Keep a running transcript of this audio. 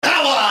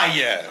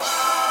yes.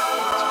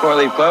 It's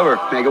four-leaf clover.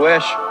 Make a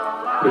wish.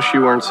 Wish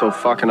you weren't so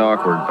fucking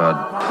awkward,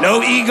 bud.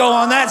 No ego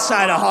on that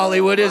side of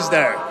Hollywood, is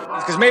there?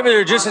 Because maybe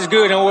they're just as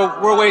good and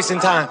we're wasting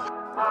time.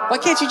 Why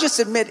can't you just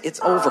admit it's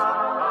over?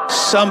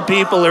 Some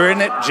people are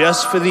in it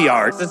just for the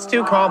art. It's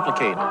too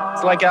complicated.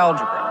 It's like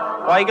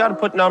algebra. Why you gotta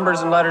put numbers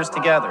and letters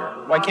together?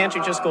 Why can't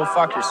you just go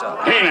fuck yourself?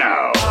 Hey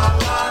now.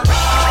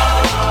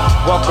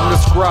 Welcome to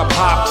Scrub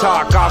Hop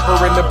Talk,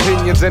 offering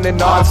opinions and an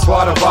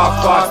onslaught of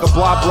off thoughts. The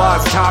blah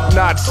blah's top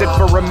notch. Sit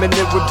for a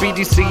minute with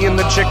BDC and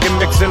the chicken,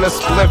 mixing a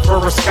split for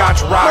a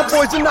Scotch My rock.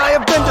 boys and I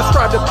have been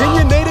described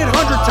opinionated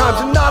 100 times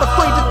and not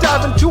afraid to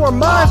dive into our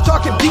minds,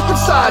 talking deep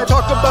inside.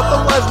 Talk about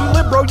the lives we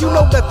live, bro. You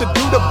know that the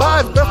dude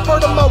abides. Best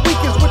part of my week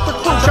is with the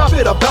crew. Chop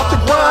it about the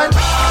grind.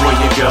 Where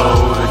you go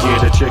to hear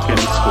the chicken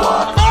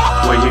squawk?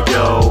 Where you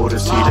go to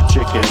see the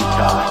chicken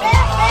cock?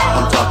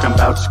 I'm talking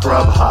about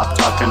Scrub Hop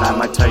talking. I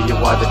might tell you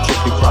why the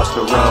chicken crossed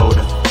the road.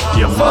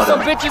 You So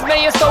some bitches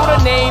may have stole the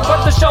name,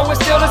 but the show is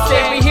still the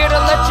same. We here to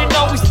let you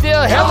know we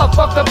still hella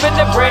fucked up in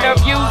the brain. Our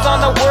views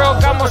on the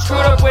world got more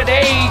screwed up with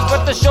age,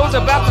 but the show's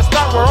about to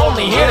start. We're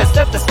only here to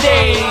set the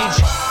stage.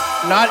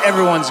 Not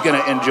everyone's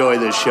gonna enjoy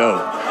this show.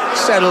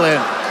 Settle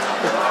in.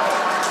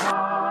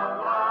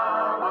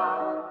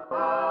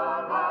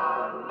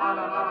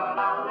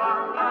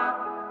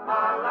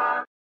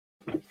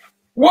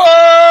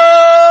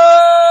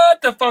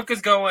 What the fuck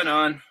is going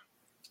on?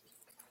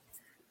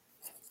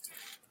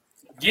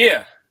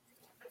 Yeah.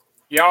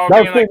 Y'all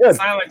being like the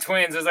Silent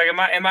Twins. It's like, am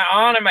I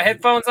on? Are my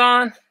headphones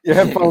on? Your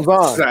headphones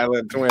on.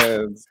 Silent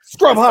Twins.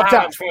 Scrub Hop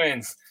Talk. Silent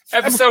Twins.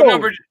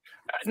 Episode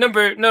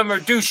number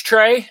douche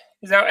tray.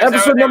 Is that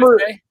Episode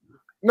what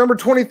number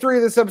 23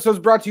 of this episode is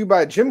brought to you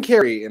by Jim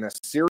Carrey in a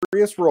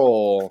serious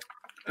role.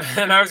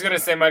 And I was going to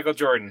say Michael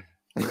Jordan.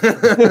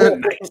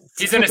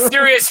 He's in a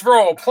serious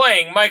role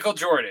playing Michael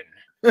Jordan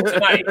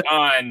tonight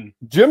on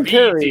Jim BET.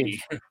 Carrey.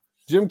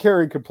 Jim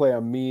Carrey could play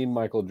a mean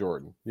Michael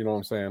Jordan. You know what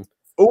I'm saying?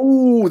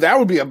 Ooh, that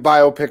would be a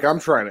biopic I'm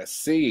trying to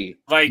see.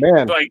 Like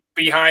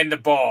behind the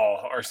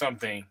ball or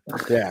something.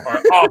 Yeah. Or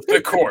off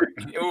the court.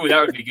 Ooh,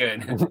 that would be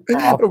good.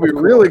 That would be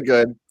really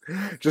good.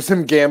 Just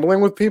him gambling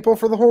with people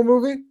for the whole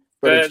movie?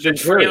 But The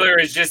trailer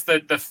is just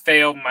the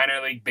failed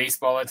minor league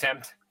baseball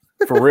attempt.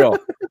 For real.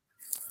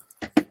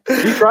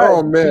 He tried.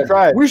 Oh man, He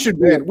tried. we should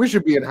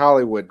be in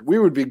Hollywood. We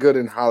would be good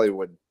in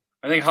Hollywood.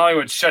 I think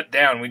Hollywood shut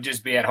down. We'd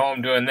just be at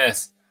home doing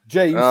this.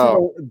 Jay,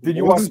 did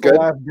you watch The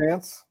Last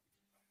Dance?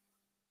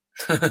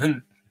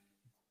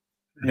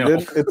 No.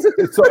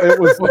 It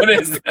was. What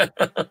is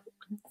that?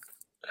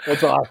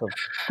 That's awesome.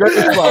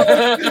 Great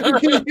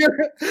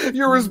response.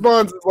 Your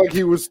response is like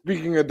he was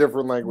speaking a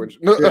different language.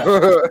 Yeah.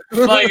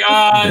 Like,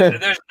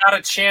 there's not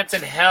a chance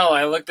in hell.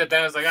 I looked at that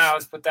and was like,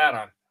 let's put that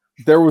on.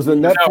 There was a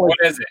Netflix. No, what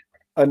is it?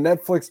 A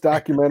Netflix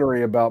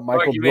documentary about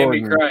Michael You made me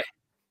Jordan. cry.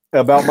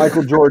 About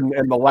Michael Jordan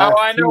and the last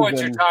I know what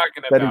you're season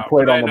talking that about. he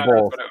played but on I the know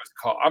Bulls. that's what it was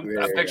called.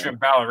 I'm picturing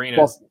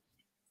ballerinas.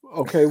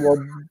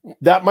 Well,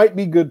 that might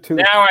be good too.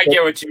 Now I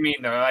get what you mean,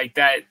 though. Like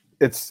that,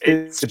 It's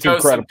shows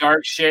incredible. some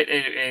dark shit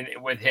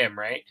with him,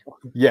 right?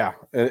 Yeah,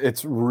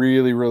 it's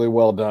really, really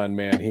well done,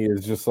 man. He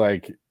is just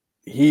like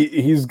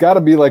he's got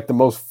to be like the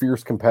most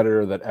fierce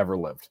competitor that ever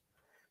lived.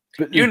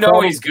 But You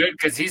know he's good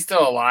because he's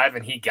still alive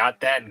and he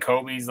got that. And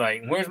Kobe's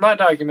like, "Where's my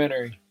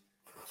documentary?"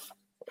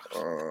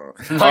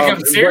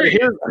 I'm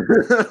serious.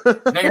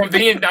 Like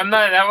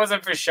that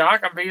wasn't for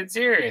shock. I'm being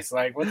serious.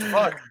 Like, what the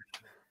fuck?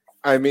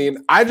 I mean,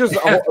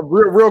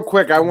 real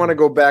quick, I want to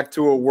go back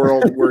to a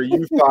world where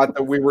you thought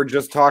that we were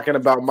just talking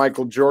about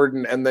Michael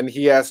Jordan, and then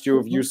he asked you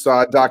if you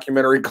saw a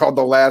documentary called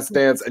The Last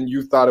Dance, and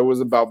you thought it was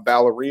about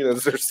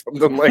ballerinas or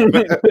something like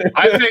that.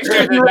 I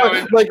pictured that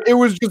was like it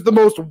was just the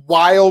most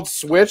wild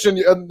switch, and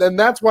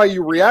that's why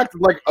you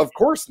reacted like, "Of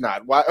course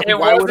not." Why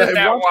wasn't would I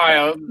that watch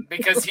wild?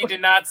 Because he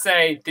did not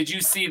say, "Did you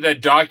see the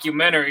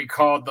documentary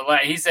called The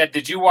Last?" He said,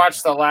 "Did you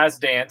watch The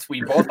Last Dance?"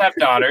 We both have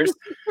daughters.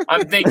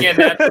 I'm thinking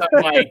that's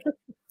something like.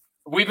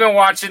 We've been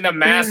watching The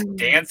Masked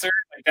Dancer.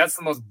 Like that's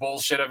the most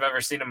bullshit I've ever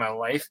seen in my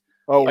life.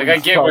 Oh, like I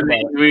get when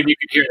you can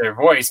hear their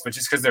voice, but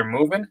just because they're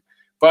moving.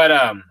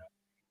 But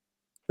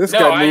This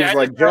guy moves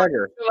like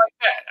Jagger. Like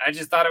that. I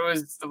just thought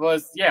it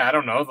was yeah. I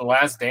don't know. The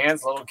Last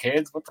Dance, little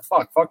kids. What the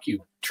fuck? Fuck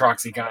you,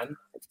 Troxy Cotton.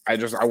 I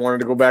wanted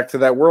to go back to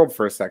that world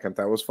for a second.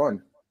 That was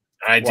fun.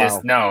 I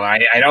don't.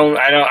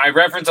 I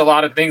reference a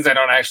lot of things I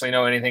don't actually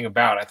know anything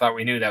about. I thought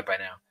we knew that by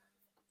now.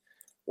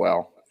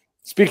 Well,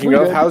 speaking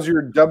of, how's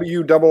your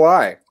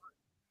WII?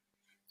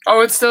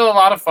 Oh, it's still a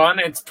lot of fun.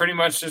 It's pretty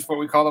much just what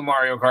we call the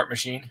Mario Kart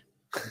machine.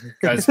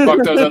 Because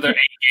fuck those other 8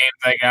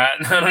 games I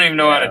got. I don't even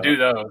know how to do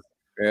those.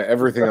 Yeah,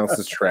 everything else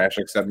is trash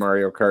except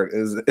Mario Kart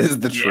is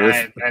the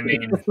truth. I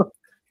mean,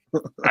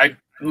 I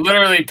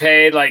literally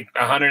paid like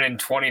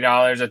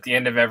 $120 at the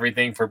end of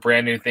everything for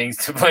brand new things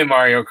to play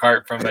Mario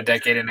Kart from a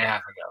decade and a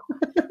half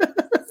ago.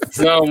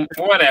 So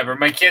whatever.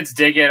 My kids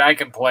dig it. I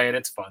can play it.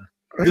 It's fun.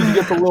 Did you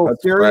get the little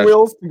steering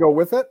wheels to go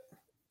with it?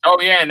 Oh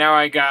yeah, now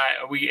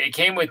it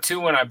came with 2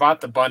 when I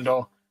bought the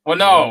bundle. Well,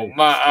 no,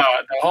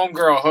 the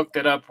homegirl hooked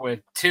it up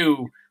with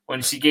 2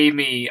 when she gave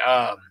me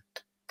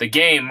the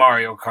game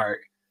Mario Kart.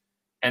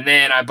 And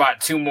then I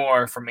bought 2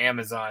 more from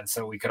Amazon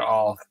so we could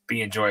all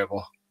be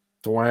enjoyable.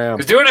 Damn.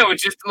 Because doing it with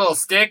just a little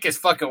stick is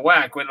fucking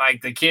whack. When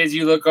like the kids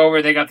you look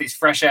over, they got these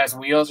fresh ass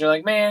wheels. You're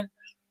like, man,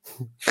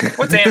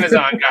 what's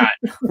Amazon got?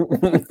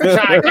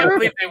 I can't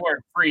believe they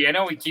weren't free. I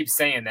know we keep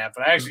saying that,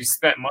 but I actually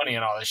spent money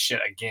on all this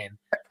shit again.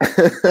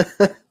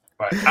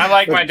 But I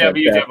like my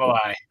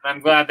WII, and I'm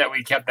glad that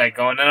we kept that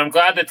going. And I'm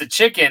glad that the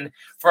chicken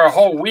for a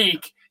whole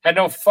week had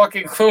no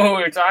fucking clue what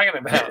we were talking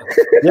about.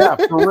 Yeah,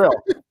 for real.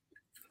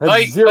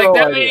 Like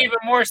that made even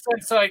more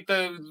sense to like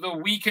the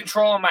Wii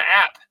control on my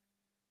app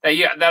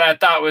that I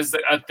thought was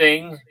a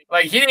thing.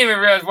 Like he didn't even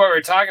realize what we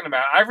were talking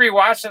about. I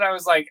rewatched it. I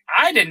was like,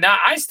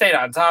 I stayed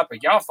on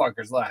topic. Y'all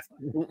fuckers left.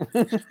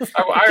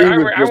 I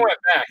went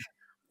back.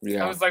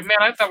 Yeah. I was like, man,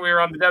 I thought we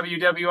were on the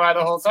WWI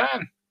the whole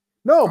time.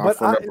 No,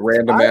 but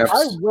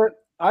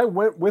I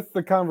went with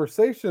the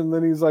conversation.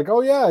 Then he's like, "Oh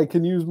yeah, I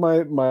can use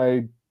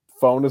my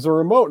phone as a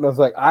remote," and I was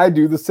like, "I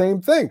do the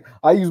same thing.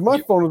 I use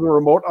my phone as a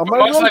remote on my."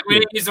 Much like we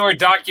didn't use the word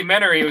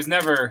documentary, it was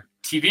never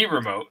TV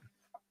remote.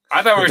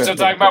 I thought we were still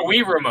talking about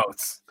Wii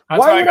remotes. That's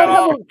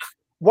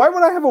why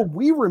would I have a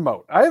Wii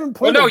remote? I haven't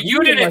played. Well, no,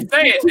 you didn't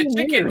say it. The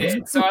chicken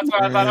did. So that's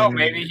why I thought, oh,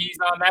 maybe he's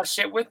on that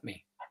shit with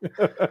me.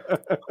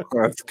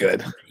 That's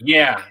good.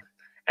 Yeah.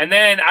 And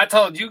then I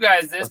told you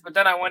guys this, but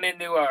then I went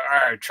into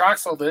our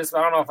Troxel this.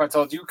 I don't know if I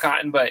told you,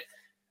 Cotton, but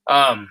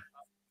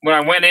when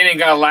I went in and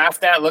got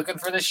laughed at looking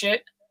for this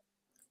shit,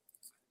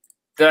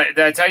 did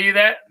I tell you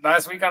that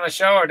last week on the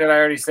show, or did I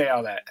already say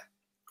all that?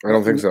 I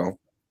don't think so.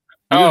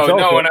 Oh,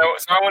 no.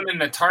 I went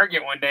into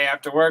Target one day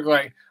after work,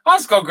 like, I'll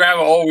just go grab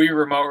an old Wii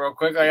remote real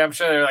quick. Like, I'm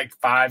sure they're like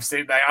 5,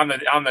 6, like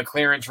on the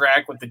clearance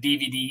rack with the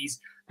DVDs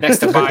next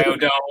to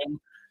Biodome.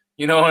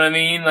 You know what I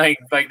mean? Like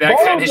that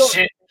kind of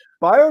shit.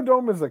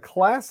 Biodome is a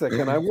classic,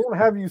 and I won't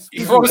have you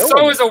speak. Well,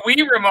 so is a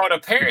Wii remote,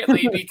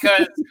 apparently,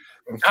 because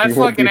I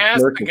fucking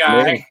asked the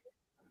guy.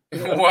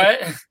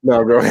 What?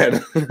 No, go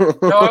ahead.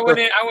 No, I went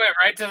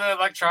right to the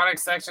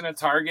electronics section of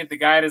Target. The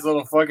guy had his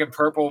little fucking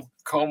purple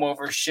comb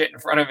over shit in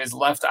front of his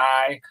left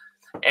eye.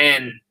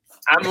 And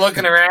I'm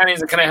looking around.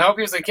 He's like, "Can I help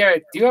you?" He's like, "Yeah,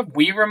 do you have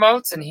Wii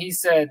remotes?" And he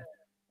said,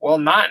 "Well,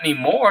 not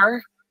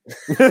anymore."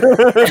 And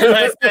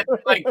I said,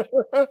 like,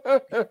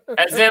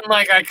 as in,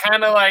 like, I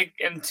kind of like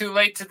am too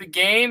late to the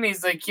game.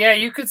 He's like, "Yeah,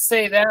 you could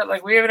say that.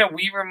 Like, we haven't had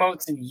Wii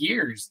remotes in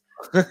years."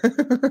 And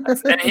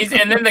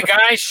then the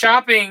guy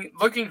shopping,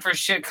 looking for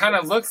shit, kind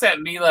of looks at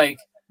me like,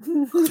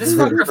 "Is this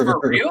fucker for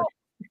real?"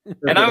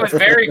 And I was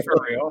very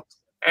for real.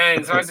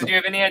 And so I said, "Do you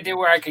have any idea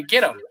where I could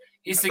get them?"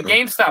 He said,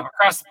 "GameStop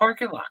across the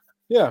parking lot."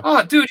 Yeah.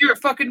 "Oh, dude, you're a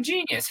fucking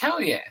genius.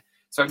 Hell yeah."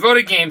 So I go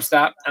to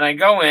GameStop and I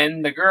go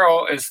in. The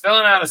girl is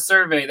filling out a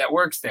survey that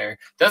works there.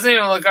 Doesn't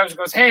even look up. She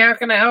goes, "Hey, how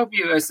can I help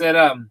you?" I said,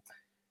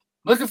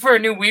 looking for a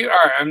new Wii,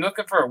 or I'm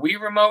looking for a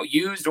Wii remote,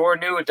 used or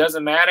new. It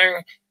doesn't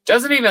matter.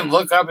 Doesn't even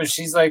look up. And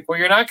she's like, "Well,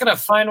 you're not going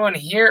to find one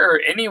here or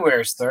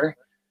anywhere, sir."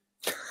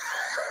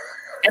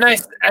 And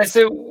I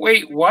said,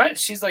 "Wait, what?"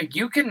 She's like,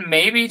 "You can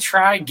maybe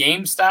try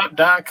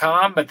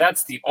GameStop.com, but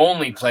that's the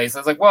only place." I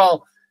was like,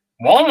 "Well,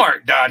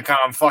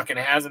 Walmart.com fucking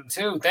has them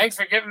too. Thanks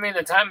for giving me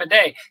the time of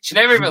day." She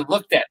never even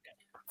looked at me.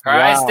 All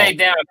right, wow. I stayed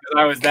down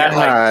because I was that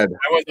like I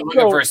wasn't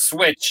looking for a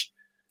Switch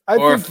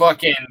or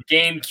fucking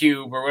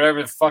GameCube or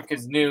whatever the fuck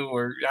is new.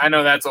 Or I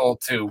know that's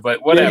old too,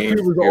 but whatever.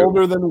 GameCube was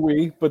older than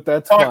Wii, but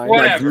that's fine.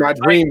 Whatever. My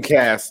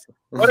Dreamcast.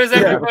 What is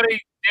everybody?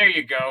 There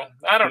you go.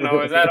 I don't know.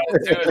 Is that old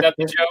too? Is that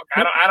the joke?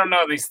 I don't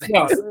know these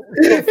things.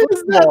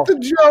 It's not the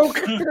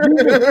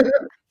joke.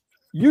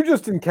 You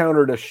just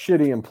encountered a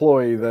shitty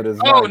employee that is.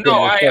 Oh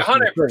no, I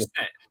 100%.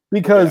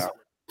 Because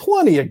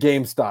plenty of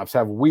GameStops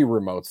have Wii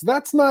remotes.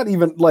 That's not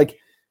even like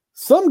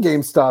some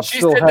GameStops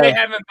still have. They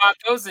haven't bought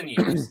those in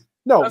years.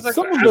 No, like,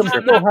 some of them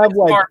still have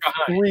like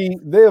three.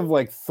 They have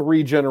like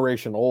 3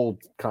 generation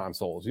old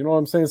consoles. You know what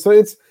I'm saying? So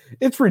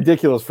it's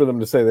ridiculous for them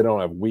to say they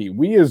don't have Wii.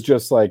 Wii is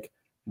just like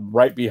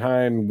right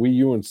behind Wii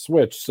U and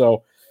Switch.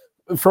 So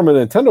from a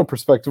Nintendo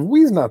perspective,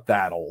 Wii's not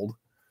that old.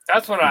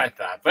 That's what I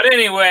thought. But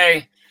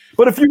anyway.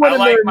 But if you went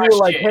in there and you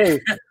were like, "Hey,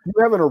 you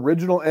have an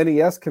original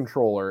NES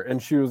controller,"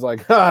 and she was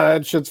like,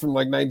 that shit's from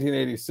like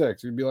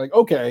 1986, you'd be like,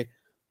 "Okay,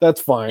 that's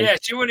fine." Yeah,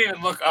 she wouldn't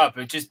even look up.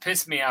 It just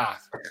pissed me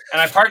off.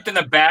 And I parked in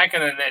the back,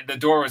 and then the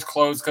door was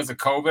closed because of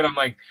COVID. I'm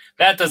like,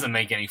 that doesn't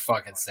make any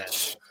fucking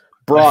sense.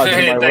 Broad,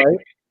 am I right?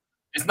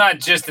 It's not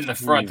just in the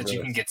front that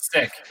you can get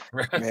sick.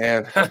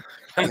 Man,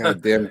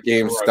 damn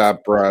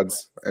GameStop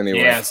broads. Anyway.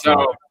 Yeah,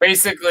 so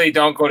basically,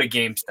 don't go to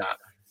GameStop.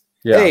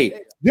 Yeah.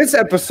 Hey, this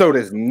episode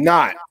is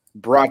not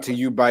brought to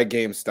you by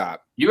GameStop.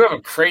 You have a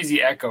crazy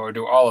echo, or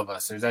do all of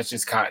us, or is that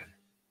just Cotton?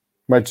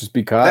 Might just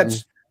be Cotton.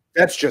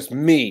 That's just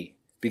me,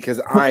 because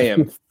I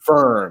am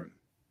firm.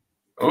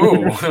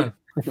 Ooh.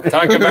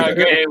 Talk about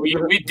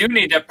we do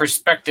need that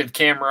perspective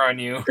camera on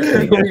you.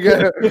 we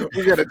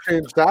gotta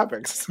change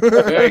topics.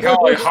 They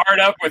call it hard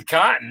up with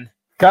Cotton.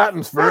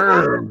 Cotton's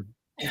firm.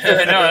 No,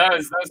 that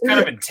was kind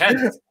of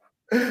intense.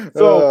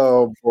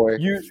 Oh boy,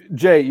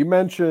 Jay, you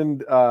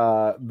mentioned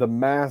the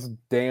Masked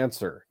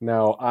Dancer.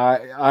 Now,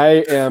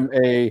 I am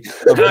a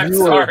I'm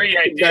viewer. sorry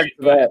I did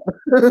that.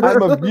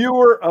 I'm a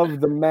viewer of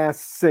the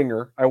Masked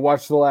Singer. I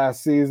watched the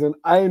last season.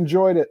 I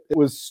enjoyed it. It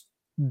was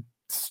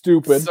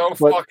stupid, So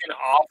but fucking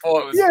awful.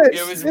 It was. Yeah,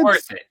 it was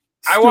worth it.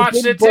 I stupid,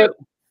 watched it too. but,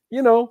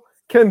 you know,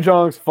 Ken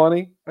Jeong's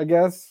funny, I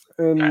guess.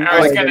 And I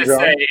was like, gonna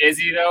say, is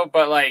he though?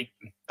 But like,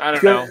 I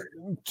don't know.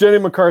 Jenny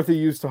McCarthy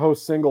used to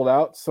host Singled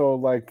Out, so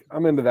like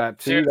I'm into that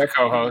too. She's the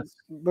co-host.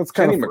 That's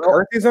kind Jenny of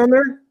McCarthy's on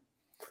there.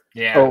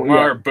 Yeah, Oh, well,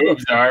 yeah. her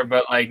boobs are,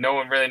 but like no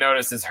one really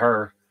notices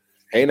her.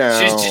 Hey now,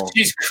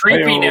 She's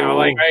creepy Hey-o. now.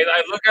 Like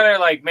I look at her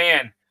like,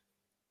 man,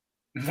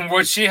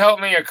 what she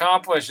helped me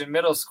accomplish in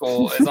middle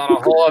school is on a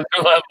whole other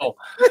level.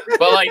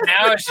 But like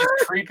now, she's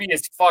creepy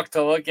as fuck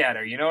to look at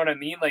her. You know what I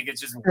mean? Like it's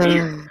just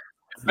weird.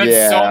 It's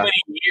been so many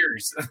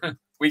years.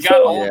 We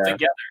got old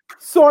together.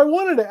 So I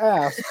wanted to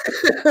ask.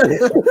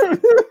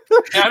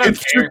 I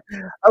don't care.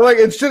 I like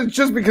it's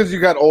just because you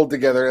got old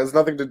together. It has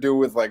nothing to do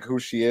with like who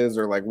she is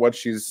or like what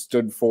she's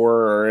stood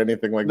for or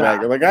anything like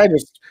that. Like I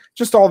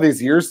just all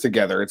these years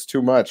together. It's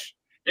too much.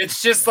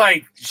 It's just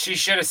like she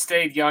should have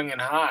stayed young and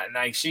hot. And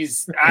like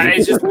it's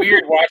just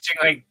weird watching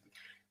like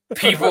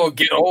people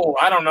get old.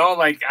 I don't know.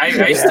 Like I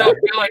still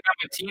feel like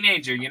I'm a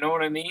teenager. You know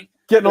what I mean?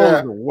 Getting old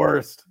is the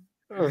worst.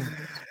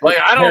 Like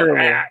I don't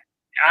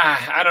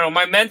know.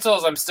 My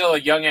mentals, I'm still a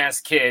young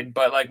ass kid,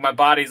 but like my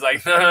body's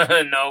like,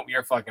 no,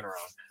 you're fucking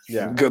wrong.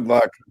 Yeah. Good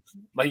luck.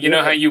 Like you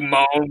know how you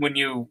moan when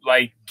you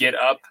like get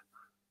up,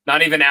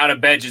 not even out of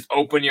bed, just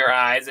open your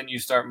eyes and you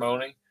start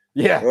moaning.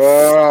 Yeah.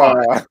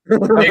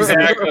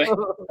 Exactly.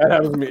 That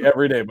happens to me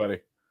every day, buddy.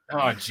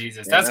 Oh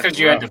Jesus, that's because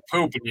you had to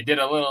poop and you did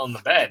a little in the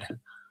bed.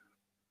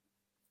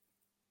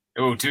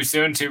 Ooh, too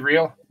soon, too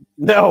real.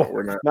 No,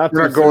 we're not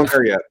going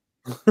there yet.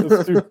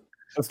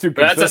 That's too.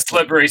 But that's a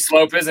slippery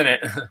slope, isn't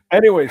it?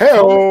 Anyway,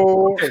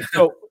 so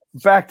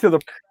back to the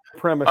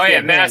premise. Oh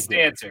yeah, Masked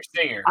Dancer,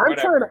 singer. I'm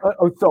whatever.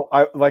 trying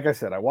to. Like I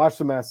said, I watched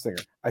the Masked Singer.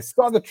 I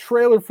saw the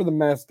trailer for the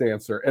Masked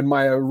Dancer, and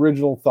my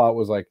original thought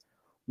was like,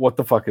 "What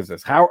the fuck is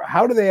this?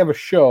 How do they have a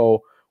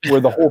show where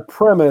the whole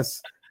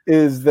premise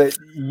is that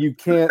you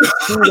can't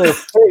see their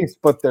face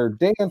but they're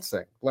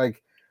dancing?"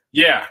 Like,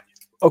 yeah.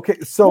 Okay,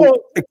 so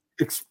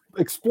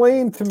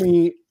explain to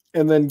me,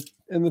 and then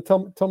tell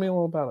me a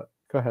little about it.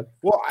 Go ahead.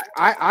 Well,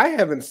 I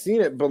haven't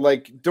seen it, but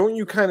like, don't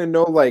you kind of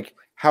know like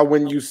how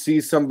when you see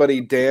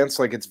somebody dance,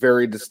 like it's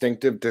very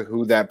distinctive to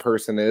who that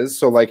person is?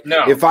 So like,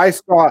 if I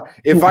saw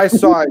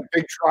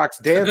Big Trox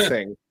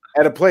dancing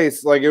at a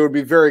place, like it would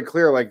be very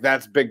clear, like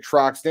that's Big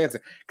Trox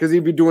dancing, because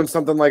he'd be doing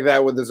something like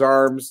that with his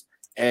arms,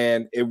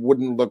 and it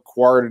wouldn't look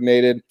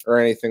coordinated or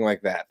anything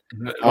like that.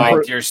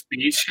 Like your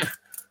speech.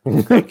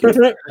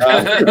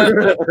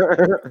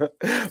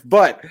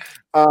 But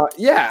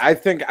yeah, I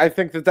think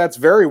that's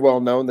very well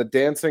known. That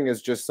dancing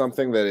is just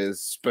something that is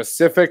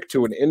specific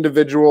to an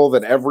individual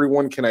that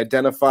everyone can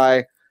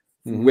identify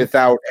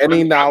without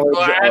any knowledge.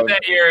 I'm glad of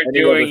that you're any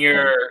doing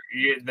other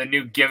the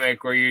new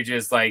gimmick where you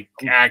just like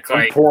act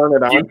like pouring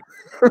it on.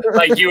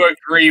 like you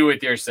agree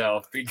with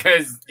yourself,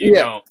 because you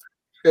don't.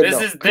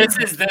 This is this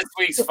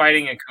week's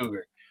Fighting a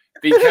Cougar.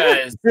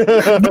 Because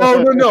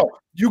no,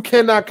 you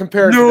cannot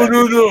compare.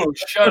 No,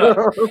 shut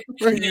up.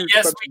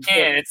 Yes, we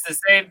can. It's the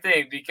same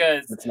thing,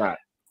 because it's not.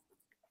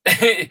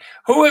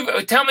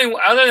 Tell me,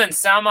 other than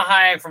Salma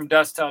Hayek from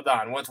Dusk Till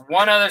Dawn, what's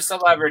one other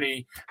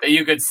celebrity that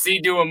you could see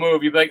do a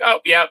move? You'd be like, oh,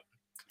 yep,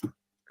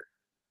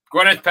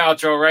 Gwyneth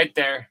Paltrow right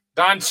there.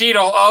 Don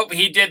Cheadle. Oh,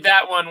 he did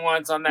that one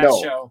once on that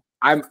show.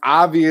 I'm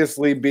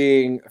obviously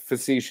being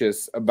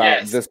facetious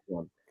about this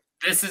one.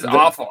 This is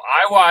awful.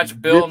 I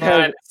watched Bill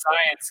Nye the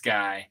Science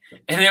Guy,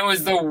 and it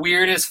was the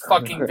weirdest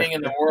fucking thing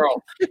in the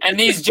world. And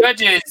these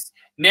judges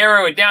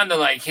narrow it down to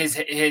like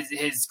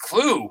his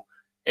clue.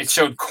 It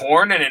showed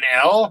corn and an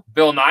L.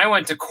 Bill Nye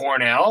went to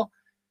Cornell.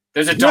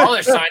 There's a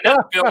dollar sign.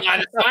 That's Bill Nye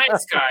the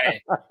Science Guy.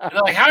 And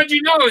they're like, how did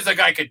you know? It was like,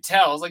 I could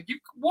tell. I was like, you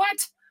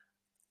what?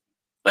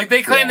 Like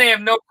they claim they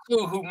have no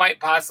clue who might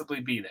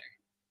possibly be there.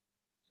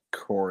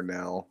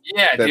 Cornell.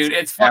 Yeah, dude,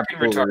 it's fucking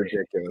retarded.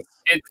 Ridiculous.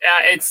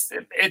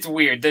 It's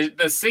weird.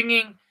 The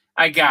singing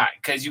I got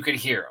because you could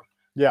hear them.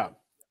 Yeah.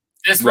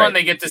 This one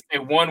they get to say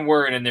one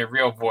word in their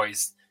real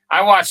voice.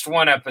 I watched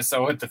one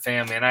episode with the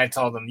family, and I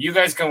told them, "You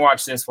guys can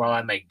watch this while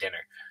I make dinner.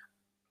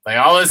 Like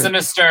I'll listen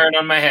to Stern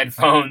on my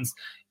headphones.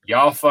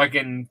 Y'all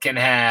fucking can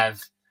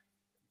have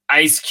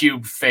Ice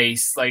Cube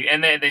face, like,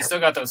 and they still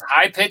got those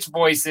high pitched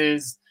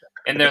voices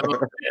and their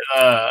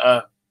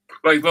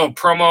like little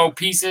promo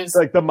pieces,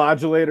 like the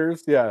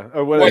modulators, yeah.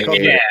 Or what it's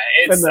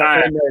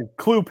and the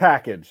clue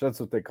package. That's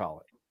what they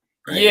call it.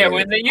 Yeah,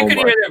 when you could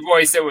hear their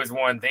voice, it was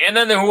one thing, and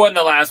then who won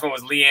the last one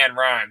was Leanne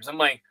Rimes. I'm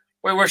like,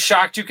 wait, we're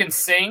shocked you can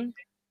sing.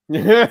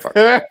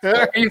 Are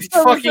you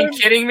fucking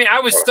kidding me? I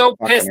was so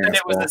pissed that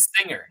it was a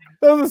singer.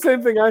 That was the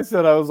same thing I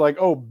said. I was like,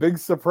 "Oh, big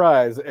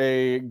surprise!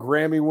 A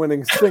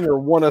Grammy-winning singer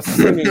won a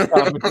singing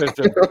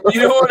competition."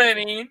 You know what I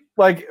mean?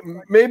 Like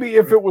maybe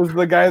if it was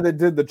the guy that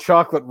did the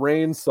Chocolate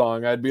Rain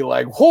song, I'd be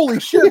like, "Holy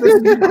shit, this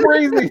is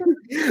crazy!"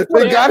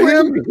 They got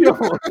him.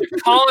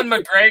 If Colin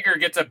McGregor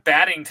gets a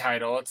batting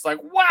title, it's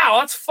like, wow,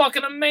 that's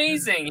fucking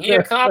amazing. He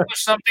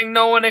accomplished something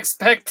no one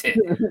expected.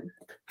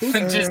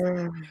 Just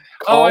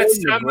it's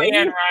Stanley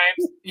and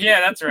Rhymes. Yeah,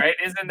 that's right.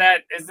 Isn't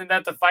that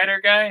the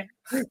fighter guy?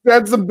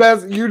 That's the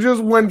best. You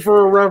just went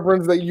for a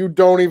reference that you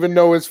don't even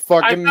know his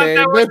fucking name.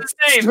 That was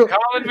his name,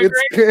 Colin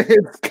McGregor.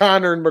 It's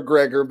Conor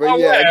McGregor, but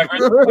yeah.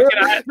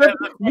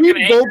 We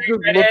both just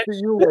looked at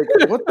you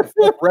like, what the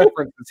fuck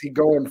reference is he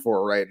going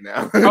for right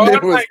now?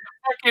 It was like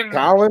fucking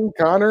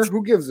Connor.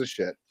 Who gives a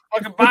shit?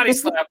 Fucking body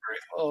slapper,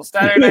 little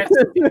Saturday Night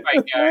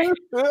Fight guy.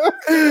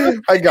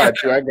 I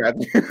got you.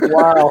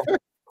 Wow.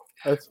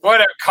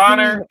 Whatever,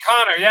 Connor.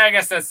 Yeah, I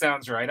guess that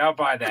sounds right. I'll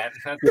buy that.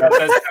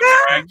 That's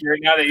accurate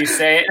now that you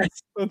say it.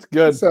 That's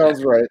good.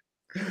 Sounds right.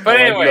 But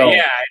anyway,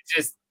 yeah,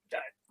 just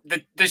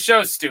the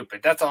show's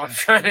stupid. That's all I'm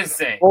trying to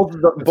say. Both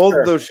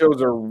of those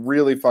shows are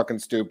really fucking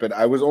stupid.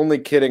 I was only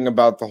kidding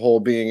about the whole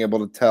being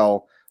able to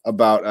tell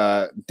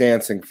about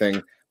dancing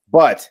thing,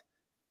 but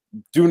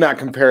do not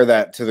compare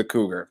that to the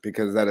Cougar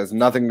because that has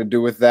nothing to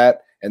do with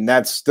that, and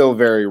that's still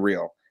very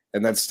real,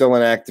 and that's still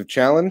an active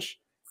challenge,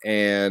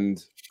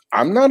 and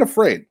I'm not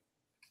afraid.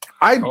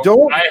 I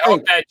hope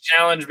that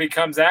challenge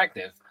becomes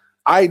active.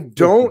 I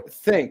don't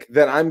think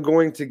that I'm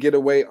going to get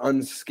away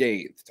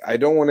unscathed. I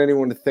don't want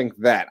anyone to think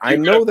that. I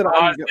know that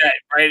I'm that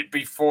right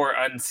before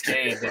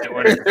unscathed. And it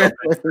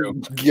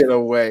wouldn't get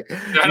away.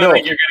 I don't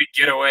think you're going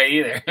to get away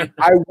either.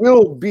 I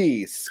will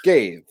be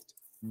scathed,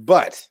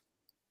 but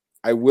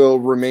I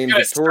will remain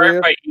victorious.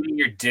 Start by eating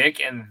your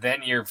dick and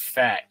then you're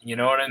fat. You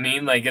know what I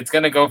mean? Like it's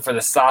going to go for the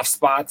soft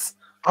spots.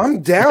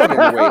 I'm down in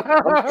weight.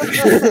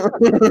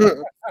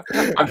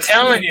 I'm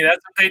telling you,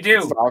 that's what they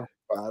do. Soft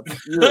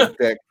spots. You're a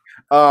dick.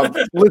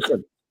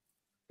 Listen,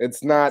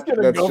 it's not.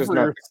 That's just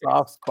not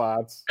soft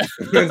spots.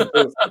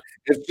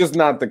 It's just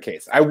not the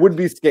case. I would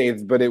be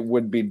scathed, but it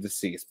would be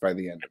deceased by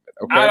the end of it.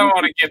 Okay? I don't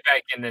want to get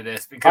back into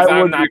this because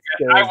I will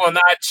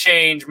not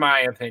change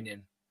my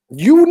opinion.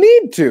 You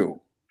need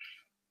to.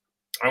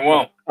 I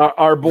won't.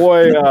 Our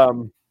boy.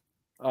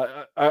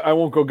 I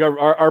won't go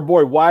government. Our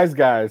boy Wise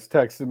Guys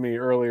texted me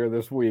earlier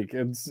this week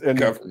and said,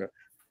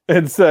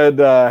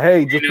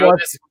 "Hey, just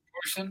watch."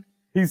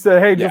 He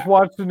said, "Hey, just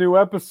watch the new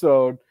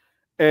episode,"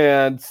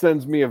 and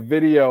sends me a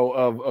video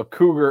of a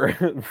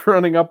cougar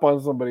running up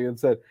on somebody and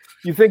said,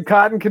 "You think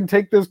Cotton can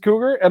take this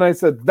cougar?" And I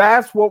said,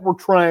 "That's what we're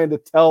trying to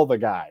tell the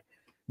guy."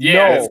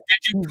 Yeah. No,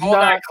 did you pull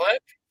that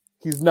clip?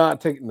 He's not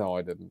taking. No,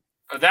 I didn't.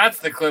 Oh, that's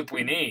the clip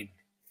we need.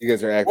 You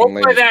guys are acting.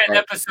 We'll play that in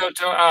episode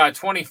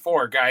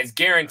 24, guys,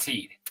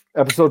 guaranteed.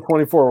 Episode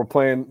 24, we're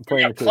playing.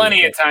 We got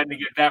plenty of time to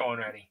get that one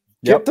ready.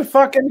 Get the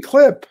fucking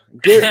clip.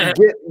 Get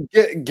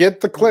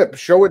the clip.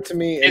 Show it to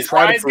me. Is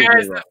Wise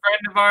Guys the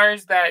friend of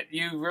ours that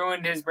you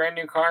ruined his brand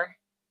new car?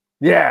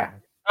 Yeah.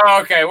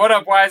 Oh, okay. What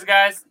up, Wise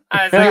Guys?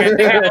 I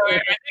think I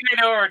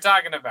know what we're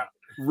talking about.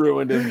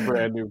 Ruined his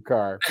brand new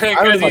car.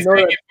 Because he's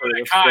making for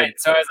the kind.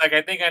 So I was like,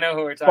 I think I know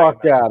who we're talking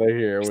about. Fuck out of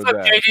here with What's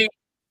up, that.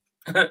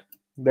 JD?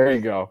 There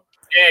you go.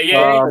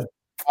 Yeah.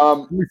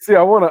 Let me see.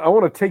 I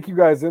want to take you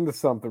guys into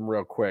something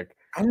real quick.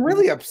 I'm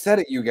really upset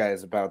at you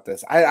guys about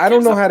this. I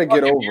don't know how to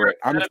get over it.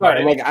 I'm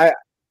sorry. Like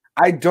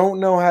I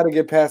don't know how to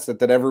get past it.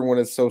 That everyone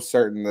is so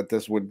certain that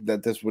this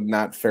would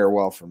not fare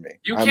well for me.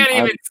 You can't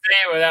even say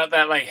it without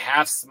that like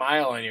half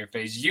smile on your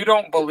face. You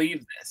don't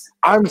believe this.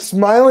 I'm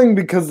smiling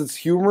because it's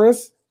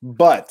humorous,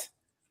 but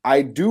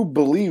I do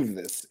believe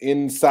this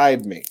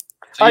inside me.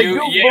 So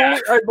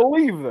I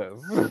believe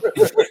this.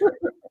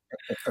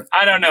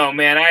 I don't know,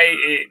 man.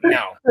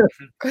 No.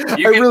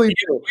 You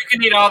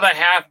can eat all the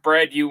half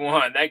bread you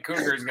want. That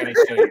cougar is going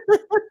to kill you.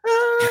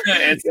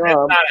 It's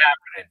not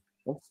happening.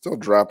 I'm still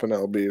dropping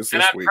LBs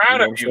and this I'm week.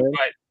 proud of you,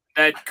 but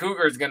that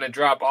cougar is going to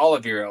drop all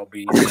of your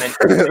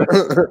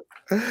LBs.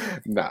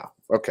 No.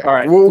 Okay. All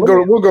right. We'll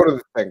go to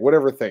the thing.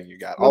 Whatever thing you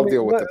got. I'll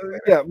deal with it.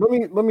 Yeah.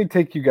 Let me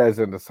take you guys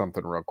into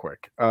something real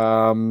quick.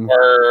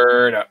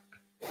 Word up.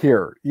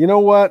 Here. You know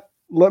what?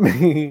 Let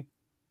me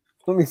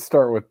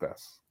start with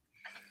this.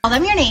 Tell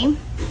them your name.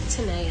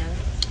 Tanea.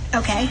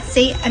 Okay.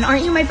 See, and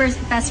aren't you my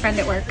best friend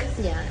at work?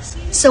 Yes.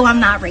 So I'm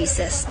not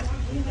racist.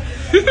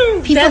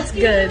 That's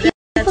good.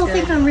 People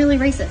think I'm really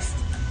racist.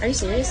 Are you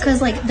serious?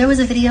 Because like there was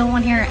a video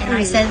on here and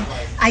I said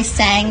I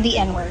sang the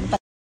N-word.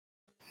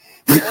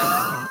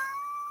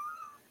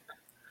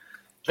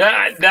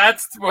 But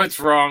that's what's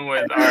wrong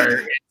with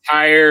our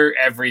entire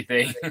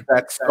everything.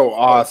 That's so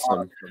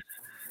awesome.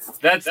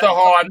 That's the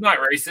whole. I'm not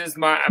racist.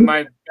 My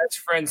best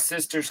friend's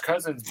sister's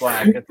cousin's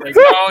black. It's like,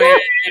 oh yeah,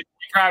 you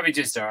probably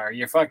just are.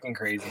 You're fucking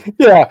crazy.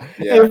 Yeah.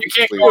 You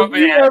can't go up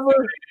and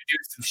do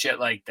some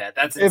shit like that.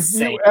 That's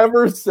insane. If you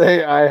ever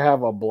say I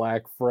have a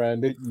black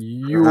friend,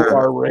 you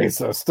are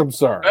racist. I'm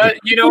sorry.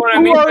 You know what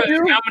I mean? How many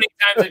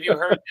times have you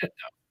heard that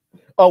though?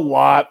 A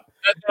lot.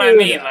 That's what I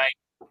mean. Like,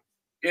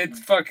 it's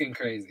fucking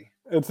crazy.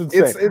 It's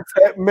insane.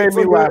 It made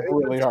me laugh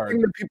really hard.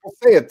 Thing that people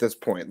say at this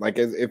point, like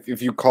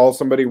if you call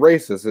somebody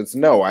racist, it's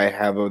no, I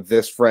have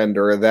this friend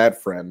or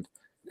that friend,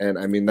 and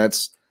I mean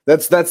that's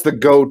the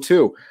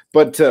go-to.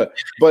 But to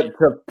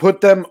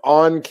put them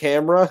on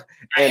camera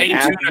and I hate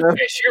ask tuna them,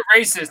 fish. You're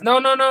racist.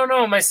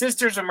 No. My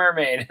sister's a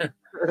mermaid.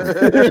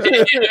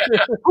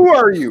 who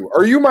are you?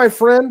 Are you my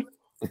friend?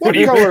 What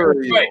color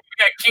are you? We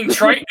got King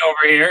Triton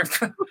over here.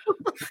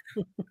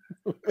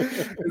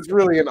 It's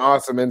really an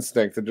awesome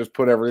instinct to just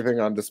put everything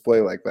on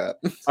display like that.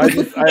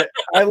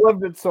 I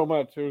loved it so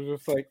much. It was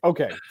just like,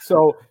 okay,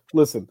 so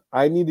listen,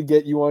 I need to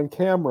get you on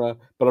camera,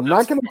 but I'm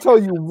not going to tell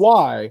you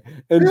why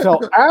until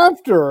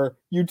after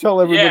you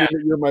tell everybody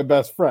that you're my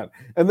best friend.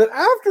 And then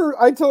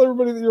after I tell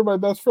everybody that you're my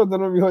best friend,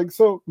 then I'll be like,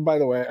 so by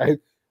the way,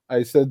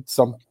 I said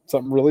something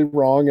really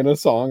wrong in a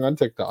song on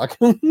TikTok.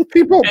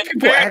 people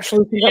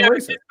actually think I'm I racist.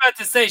 was just about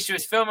to say she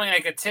was filming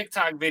like a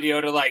TikTok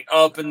video to like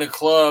up in the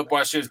club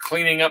while she was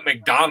cleaning up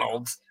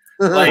McDonald's.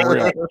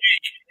 Like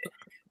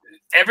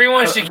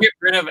everyone should get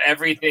rid of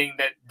everything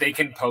that they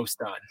can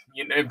post on.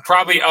 You know,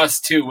 probably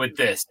us too with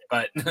this,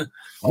 but for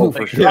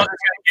like, sure. gonna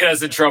get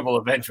us in trouble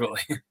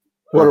eventually.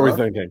 What are we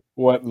thinking?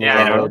 What in the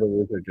Yeah, I world are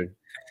we thinking?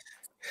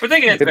 We're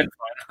thinking it's been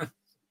fun.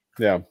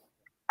 Yeah.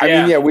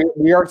 I mean,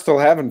 we are still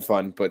having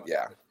fun, but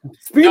yeah.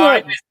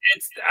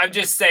 I'm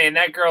just saying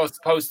that girl's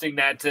posting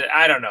that to,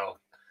 I don't know.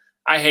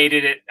 I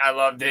hated it. I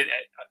loved it.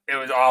 It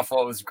was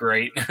awful. It was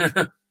great.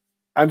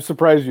 I'm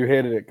surprised you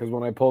hated it because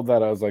when I pulled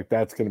that, I was like,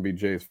 that's going to be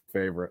Jay's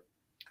favorite.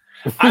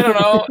 I don't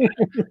know.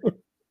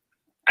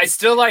 I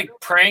still like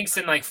pranks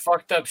and like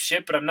fucked up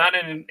shit, but I'm not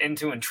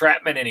into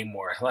entrapment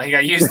anymore. Like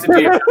I used to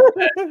be.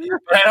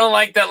 But I don't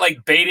like that,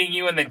 like baiting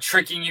you and then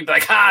tricking you,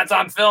 like, it's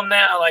on film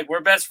now. Like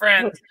we're best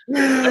friends.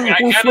 Like,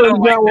 I kind of don't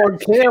like on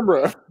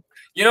camera.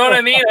 You know what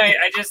I mean?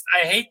 I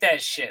hate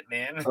that shit,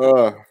 man.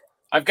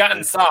 I've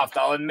gotten soft,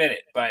 I'll admit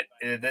it, but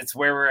that's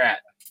where we're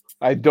at.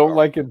 I don't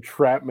like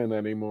entrapment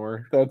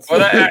anymore. That's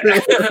I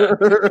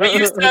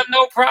used to have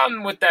no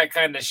problem with that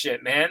kind of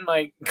shit, man.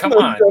 Like, come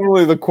on.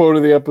 Definitely the quote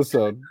of the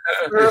episode.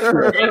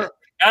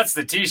 That's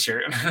the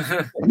T-shirt.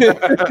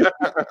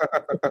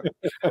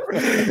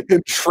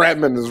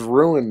 Entrapment is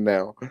ruined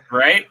now,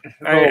 right?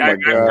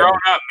 I've grown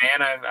up,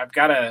 man. I've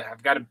got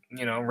to,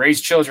 raise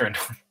children.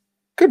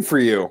 Good for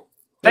you.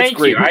 Thank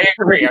you. I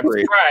agree. I'm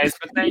surprised,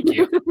 but thank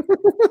you.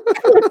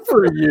 Good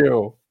for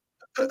you.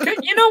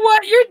 You know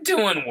what? You're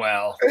doing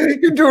well.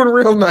 You're doing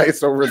real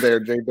nice over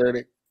there, Jay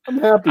Dirty. I'm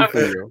happy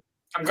for you.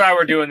 I'm glad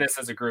we're doing this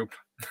as a group.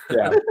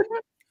 Yeah.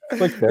 It's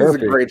like therapy.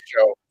 It's a great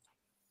show.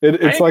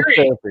 It's like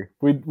therapy.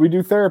 We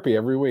do therapy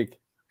every week.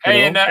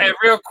 Hey, and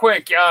real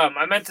quick,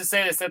 I meant to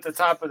say this at the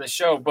top of the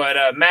show, but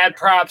mad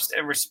props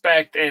and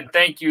respect and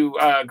thank you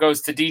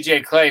goes to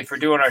DJ Clay for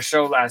doing our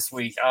show last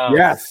week.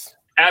 Yes.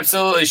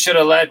 Absolutely should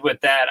have led with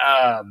that,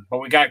 but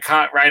we got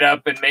caught right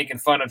up in making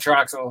fun of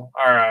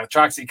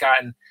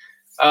Troxycontin.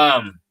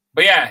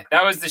 But yeah,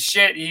 that was the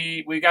shit.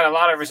 We got a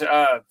lot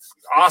of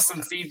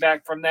awesome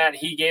feedback from that.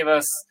 He gave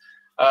us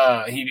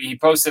he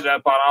posted it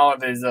up on all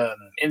of his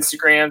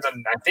Instagrams,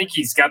 and I think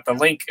he's got the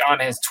link on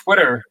his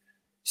Twitter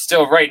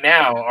still right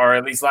now, or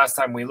at least last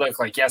time we looked,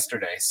 like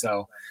yesterday.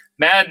 So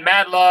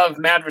mad love,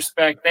 mad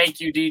respect. Thank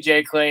you,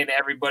 DJ Clay, and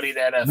everybody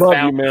that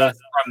found us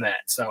from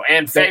that. So,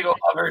 and Fagel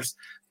lovers,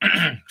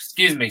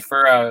 excuse me,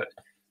 for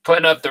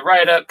putting up the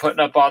write-up, putting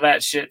up all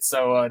that shit.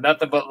 So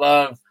nothing but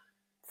love.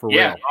 For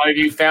real. All of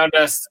you found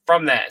us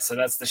from that, so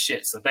that's the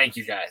shit. So thank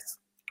you guys.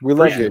 We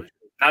love you.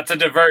 Not to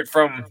divert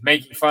from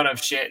making fun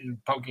of shit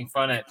and poking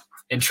fun at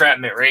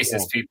entrapment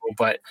racist people,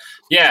 but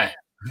yeah,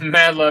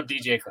 mad love,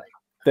 DJ Clay.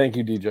 Thank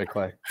you, DJ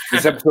Clay.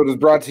 This episode is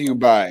brought to you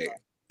by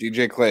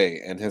DJ Clay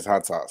and his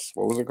hot sauce.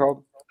 What was it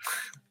called?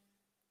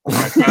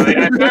 I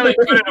finally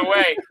put it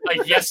away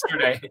like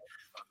yesterday.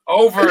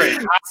 Over it,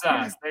 hot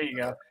sauce. There you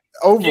go.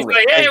 He's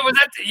like, hey,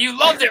 you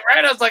loved it,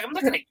 right? I was like, I'm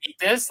not gonna eat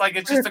this. Like,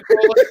 it's just a cool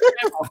little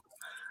channel.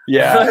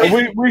 Yeah,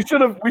 we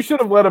should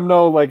have let him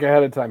know like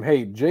ahead of time.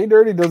 Hey, Jay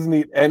Dirty doesn't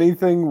eat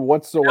anything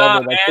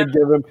whatsoever that could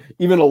give him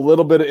even a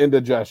little bit of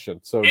indigestion.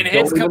 So in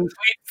his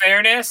complete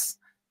fairness,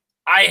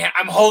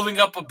 I'm holding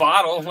up a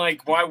bottle.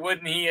 Like, why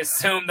wouldn't he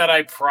assume that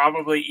I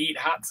probably eat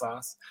hot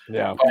sauce?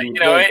 Yeah, but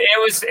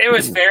it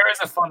was fair. It was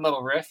a fun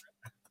little riff.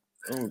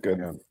 Oh, good.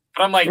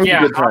 But I'm like,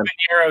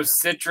 habanero,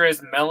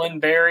 citrus, melon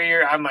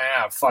berry. I'm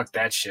like, fuck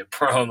that shit,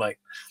 bro. Like,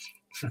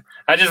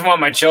 I just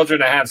want my children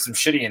to have some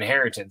shitty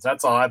inheritance.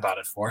 That's all I bought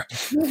it for.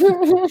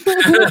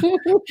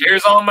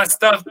 Here's all my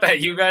stuff that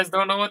you guys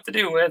don't know what to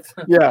do with.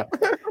 Yeah.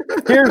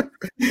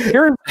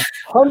 Here's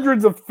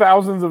hundreds of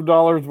thousands of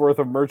dollars worth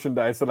of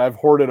merchandise that I've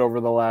hoarded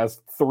over the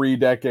last 3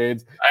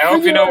 decades. I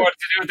hope you know what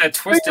to do with that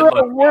twisted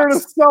look. Where to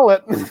sell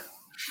it.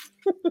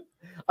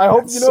 I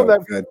hope you know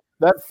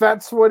that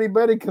Fat Sweaty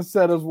Betty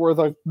cassette is worth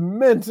a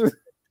mint.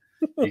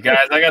 You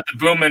guys, I got the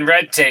booming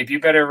red tape. You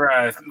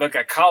better look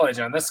at college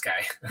on this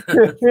guy.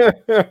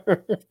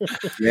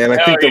 Man,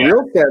 I think the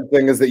real sad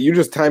thing is that you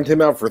just timed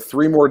him out for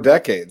 3 more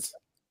decades.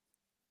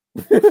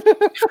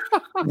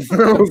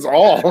 That was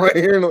all.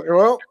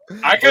 Well,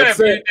 I could have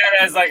viewed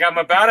that as like I'm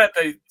about at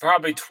the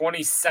probably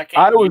 22nd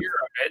year of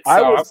it. So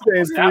I was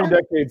I'm saying 3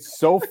 decades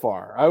so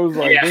far. I was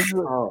like, Yeah.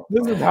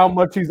 this is how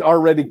much he's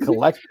already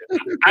collected.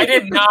 I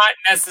did not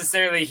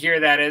necessarily hear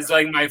that as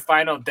like my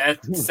final death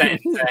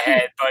sentence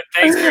ahead, but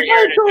thanks for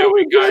hearing it. Though,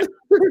 we got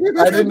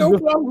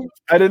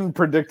I didn't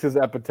predict his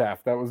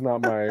epitaph. That was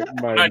not my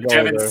not goal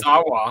Devin there.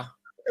 Sawa.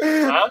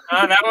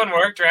 That one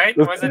worked, right?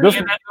 Wasn't he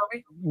in that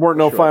movie? Weren't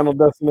no Final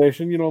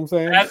Destination. You know what I'm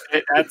saying?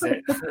 That's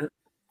it.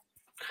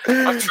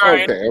 I'm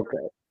trying. Okay.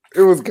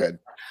 It was good.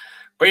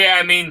 But yeah,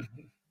 I mean,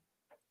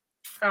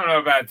 I don't know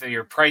about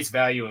your price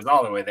value is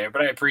all the way there,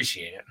 but I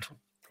appreciate it.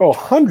 Oh,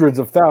 hundreds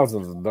of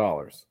thousands of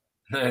dollars.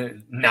 $9.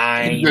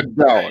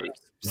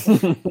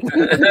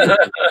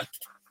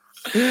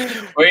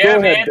 Well, yeah,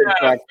 man.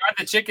 Glad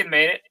the chicken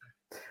made it.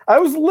 I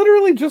was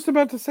literally just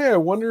about to say, I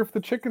wonder if the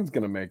chicken's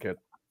gonna make it.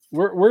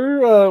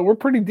 We're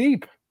pretty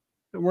deep.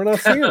 We're not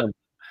seeing him.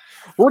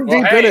 We're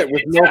deep in it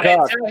with no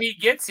cock. Until he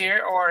gets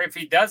here, or if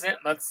he doesn't,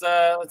 let's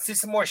see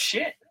some more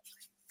shit.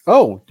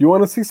 Oh, do you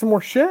want to see some more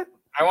shit?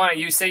 I want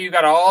you say you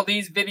got all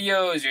these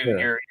videos.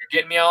 You're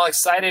getting me all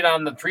excited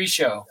on the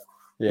pre-show.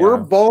 Yeah. We're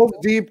balls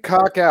deep,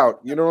 cock out.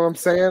 You know what I'm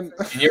saying?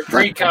 And your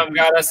pre-cum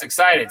got us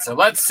excited. So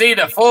let's see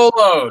the full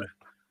load.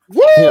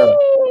 Woo! Yeah.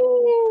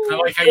 I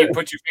like how you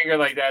put your finger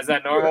like that. Is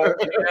that normal? When you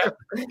do that?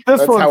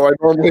 That's how I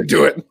normally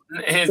do it.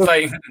 It's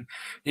like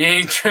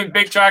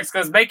Big Trucks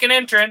goes, make an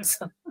entrance.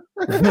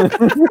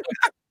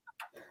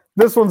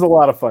 This one's a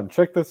lot of fun.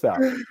 Check this out.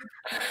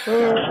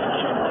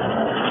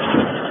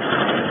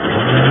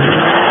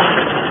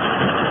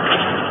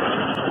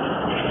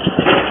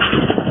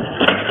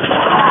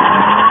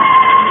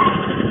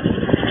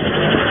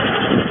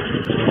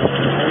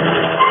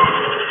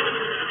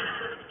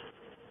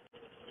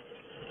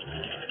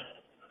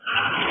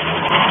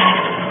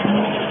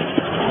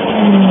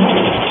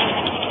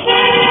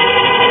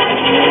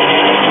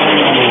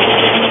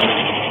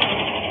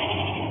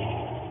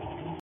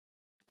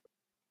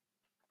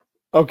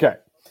 Okay,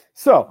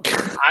 so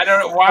I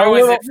don't know why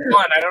was it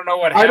fun. I don't know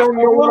what happened. I don't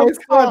know what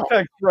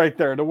context right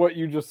there to what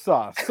you just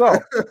saw. So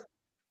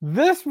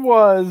this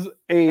was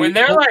when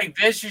they're like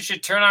this, you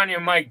should turn on your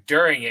mic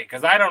during it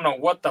because I don't know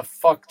what the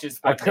fuck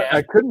just went down.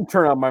 I couldn't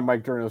turn on my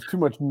mic during it. There was too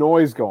much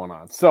noise going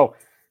on. So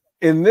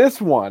in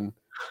this one,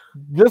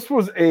 this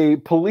was a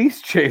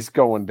police chase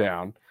going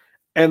down,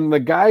 and the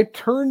guy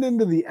turned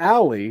into the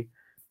alley,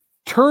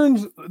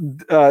 turns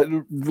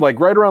like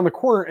right around the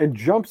corner, and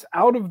jumps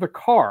out of the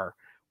car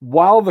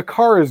while the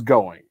car is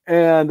going,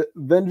 and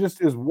then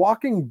just is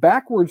walking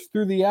backwards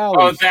through the alley.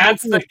 Oh,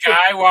 that's the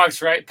guy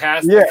walks right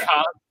past the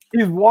cop.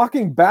 He's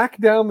walking back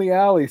down the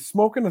alley,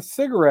 smoking a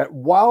cigarette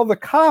while the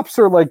cops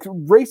are like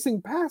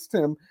racing past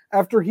him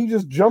after he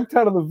just jumped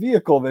out of the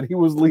vehicle that he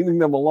was leading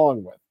them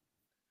along with.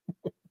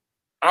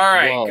 All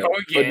right, Whoa. go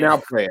again. But now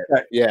play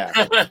it. Yeah.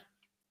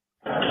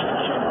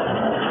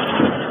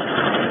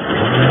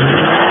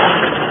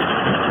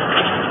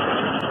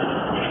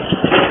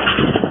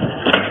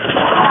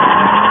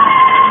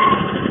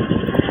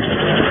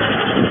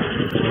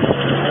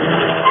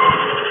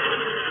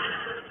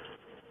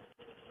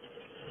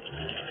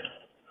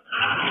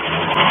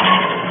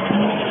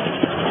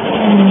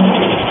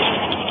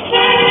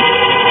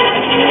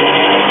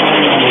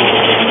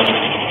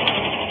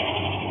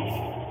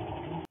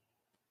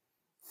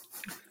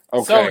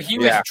 Okay, so he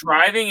was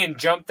driving and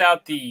jumped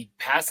out the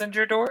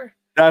passenger door,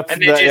 and then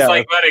just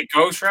let it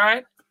ghost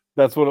ride.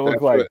 That's what it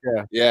looked like.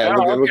 Yeah.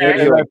 Oh, It looked like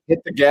he like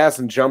hit the gas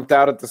and jumped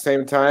out at the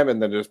same time, and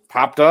then just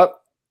popped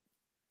up.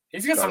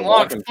 He's got some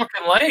long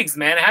fucking legs,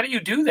 man. How do you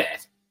do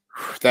that?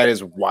 That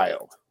is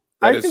wild.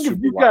 I think if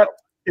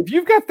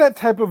you've got that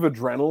type of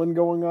adrenaline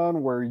going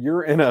on, where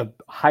you're in a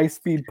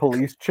high-speed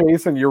police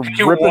chase and you're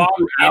You ripping walk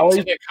through into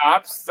alleys, the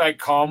cops like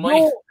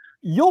calmly.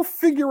 you'll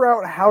figure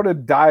out how to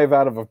dive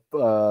out of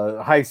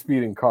a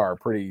high-speeding car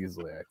pretty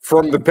easily.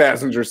 From the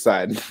passenger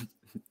side.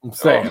 I'm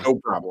saying, no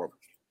problem.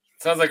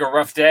 Sounds like a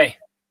rough day.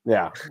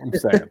 Yeah, I'm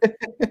saying.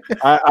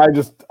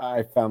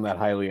 I found that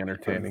highly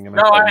entertaining. And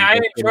No, I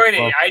enjoyed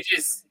it.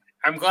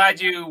 I'm glad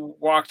you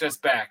walked us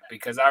back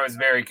because I was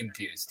very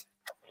confused.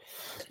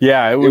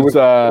 Yeah, it was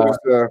a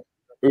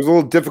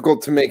little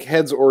difficult to make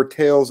heads or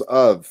tails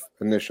of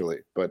initially,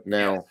 but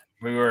now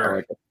we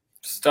were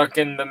stuck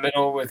in the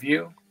middle with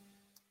you.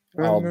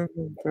 I'll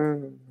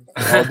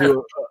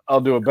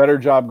do a better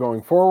job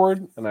going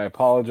forward, and I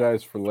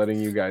apologize for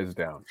letting you guys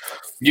down.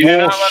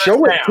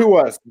 Show it to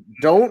us.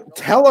 Don't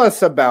tell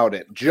us about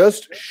it.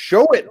 Just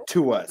show it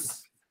to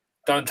us.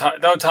 Don't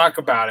talk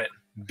about it.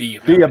 Be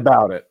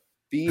about it.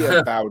 Be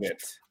about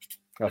it.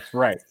 That's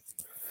right.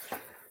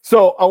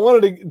 So I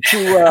wanted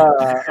to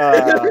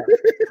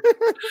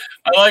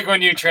I like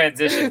when you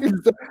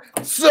transition.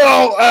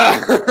 So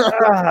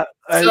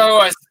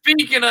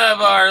speaking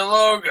of our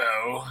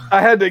logo,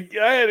 I had to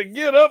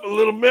get up a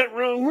little bit.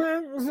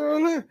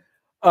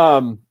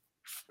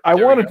 I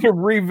wanted to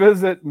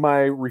revisit my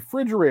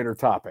refrigerator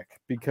topic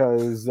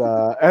because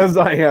as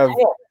I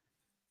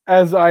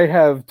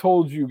have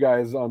told you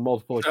guys on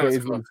multiple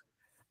occasions,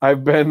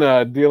 I've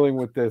been dealing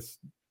with this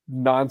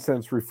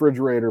nonsense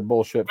refrigerator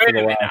bullshit. Wait a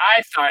minute,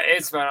 I thought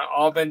it's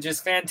all been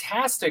just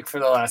fantastic for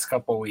the last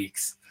couple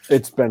weeks.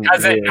 It's been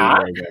Has really, it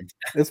not? really good.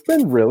 It's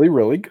been really,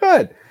 really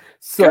good.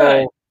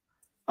 So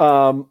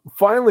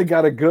finally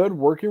got a good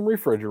working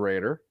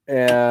refrigerator.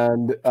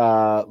 And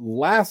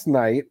last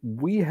night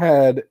we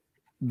had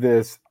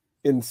this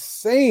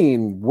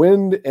insane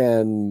wind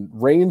and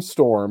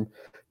rainstorm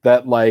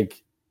that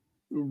like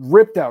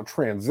ripped out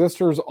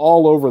transistors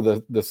all over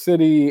the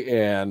city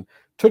and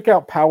took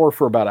out power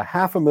for about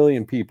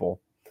 500,000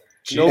 people.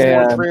 No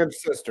more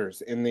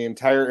transistors in the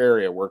entire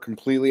area. We're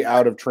completely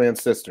out of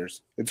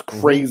transistors. It's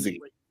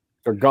crazy.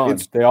 They're gone.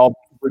 It's they all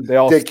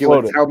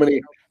ridiculous. exploded. How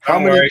many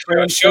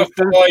She'll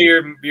follow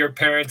your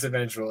parents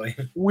eventually.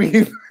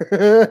 We've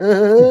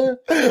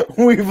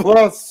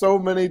lost so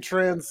many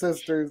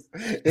transistors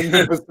in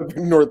the Pacific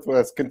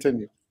Northwest.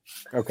 Continue.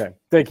 Okay,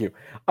 thank you.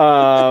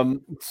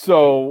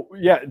 So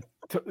yeah,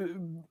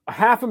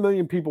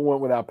 500,000 people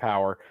went without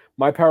power.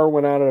 My power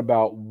went out at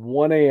about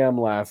 1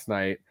 a.m. last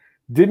night.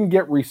 Didn't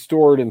get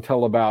restored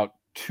until about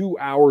 2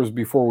 hours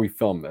before we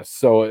filmed this.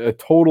 So a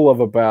total of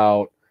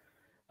about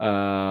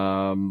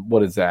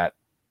what is that?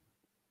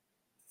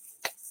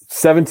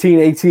 17,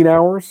 18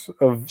 hours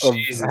of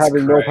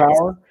having no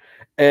power.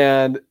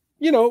 And,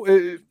 you know,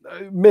 it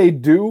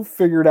made do,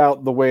 figured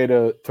out the way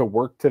to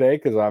work today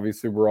because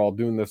obviously we're all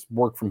doing this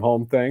work from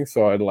home thing.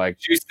 So I'd like...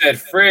 You said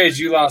fridge,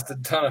 you lost a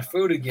ton of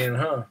food again,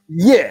 huh?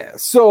 Yeah.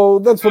 So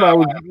that's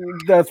what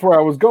that's where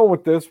I was going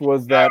with this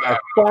was that I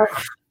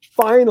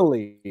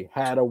finally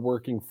had a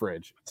working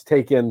fridge. It's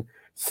taken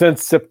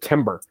since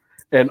September.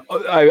 And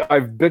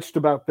I've bitched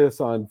about this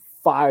on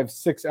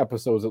 5-6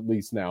 episodes at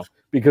least now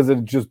because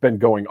it's just been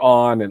going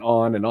on and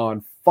on and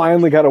on.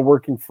 Finally got a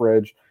working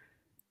fridge,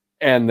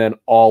 and then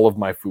all of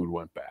my food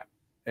went bad.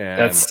 And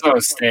that's so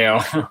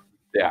stale.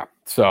 Yeah.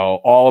 So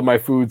all of my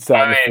food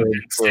sat in the fridge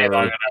didn't stay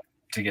long enough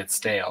to get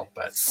stale,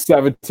 but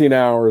 17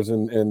 hours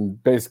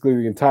and basically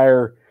the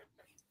entire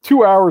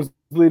 2 hours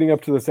leading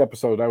up to this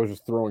episode, I was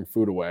just throwing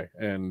food away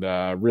and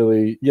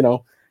really, you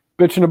know,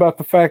 bitching about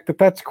the fact that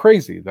that's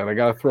crazy that I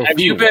got to throw. Have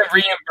you been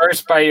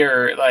reimbursed by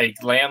your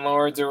like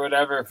landlords or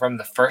whatever from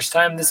the first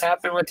time this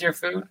happened with your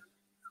food?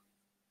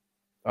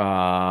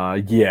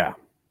 Yeah.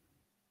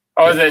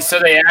 Oh, so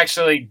they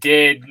actually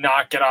did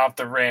knock it off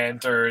the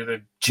rent or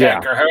the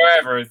check or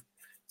however.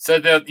 So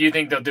you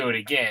think they'll do it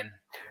again?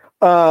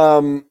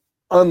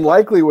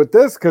 Unlikely with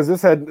this because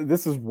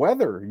this is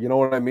weather. You know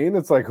what I mean?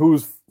 It's like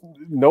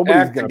nobody's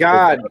Act to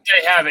God. Do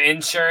they have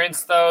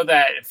insurance though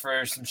that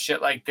for some shit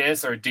like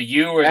this, or do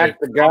you? Or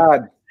Act to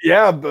God.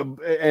 Yeah,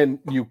 and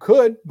you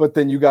could, but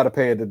then you got to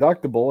pay a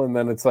deductible, and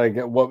then it's like,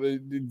 what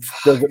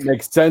does it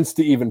make sense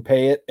to even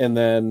pay it? And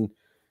then,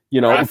 you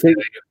know,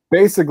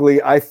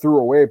 basically, I threw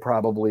away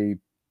probably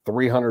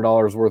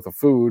 $300 worth of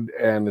food,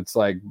 and it's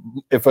like,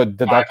 if a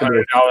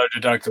deductible, $500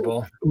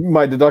 deductible,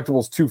 my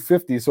deductible's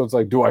 $250, so it's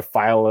like, do I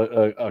file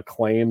a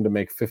claim to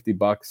make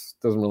 $50?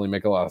 Doesn't really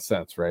make a lot of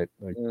sense, right?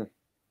 Like,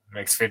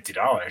 makes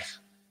 $50.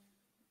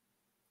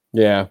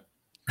 Yeah.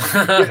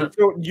 So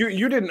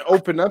you didn't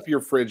open up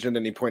your fridge at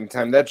any point in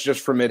time. That's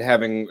just from it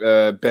having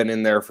been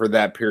in there for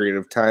that period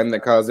of time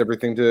that caused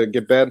everything to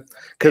get bad.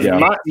 Because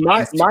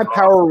my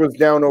power was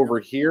down over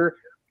here,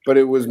 but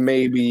it was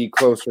maybe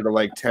closer to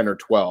like 10 or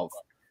 12.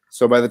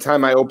 So by the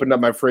time I opened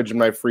up my fridge and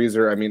my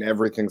freezer, I mean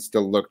everything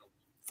still looked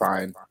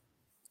fine.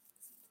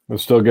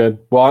 It's still good.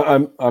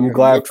 Well, I'm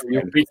glad for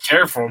you. Be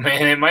careful,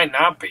 man. It might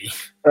not be.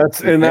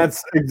 That's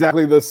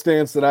exactly the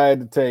stance that I had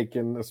to take,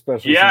 and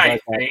especially I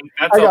think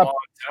that's a long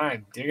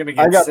time. You're gonna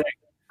get sick.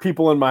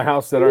 People in my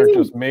house that aren't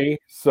just me.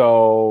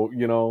 So,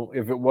 you know,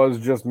 if it was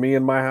just me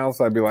in my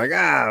house, I'd be like,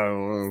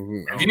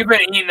 If you've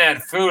been eating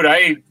that food,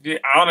 I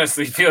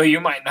honestly feel you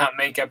might not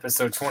make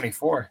episode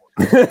 24.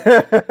 Like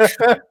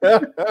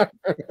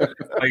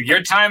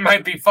your time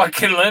might be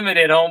fucking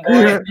limited,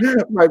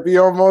 homeboy. Might be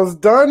almost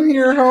done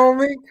here,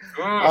 homie.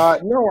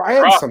 No, I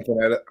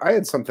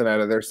had something out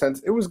of there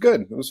since it was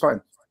good. It was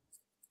fine.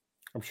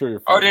 I'm sure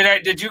you're fine. Oh,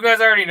 did you guys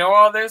already know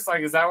all this?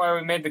 Like, is that why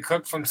we made the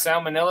cook from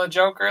salmonella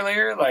joke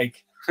earlier?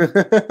 Like,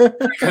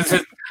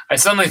 because I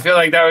suddenly feel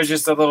like that was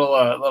just a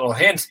little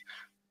hint.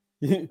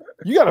 You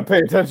got to pay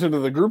attention to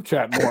the group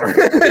chat more.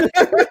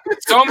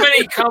 So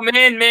many come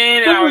in,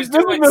 man, and I was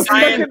doing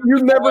science.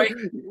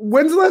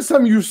 When's the last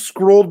time you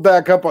scrolled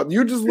back up on?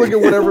 You just look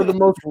at whatever the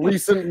most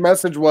recent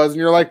message was, and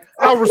you're like,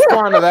 I'll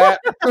respond to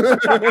that.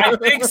 I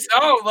think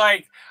so.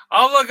 Like,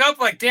 I'll look up,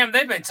 like, damn,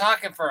 they've been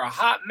talking for a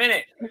hot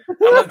minute. I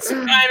don't see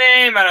my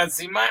name. I don't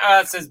see my.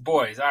 It says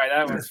boys. All right,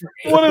 that one's for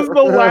me. What does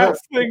the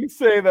last thing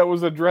say that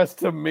was addressed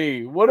to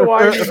me? What do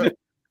I?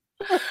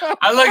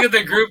 I look at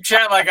the group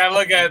chat like I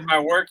look at my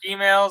work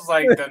emails.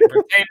 Like, doesn't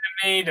pertain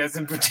to me.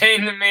 Doesn't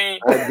pertain to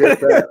me.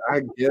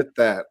 I get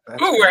that.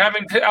 Ooh, we're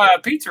having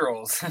pizza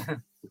rolls.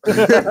 What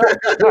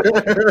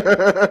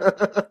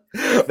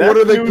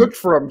are they cooked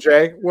from,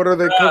 Jay? What are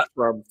they cooked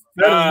from?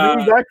 That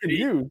is news I can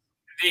use.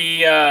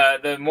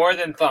 The more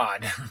than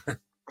thawed.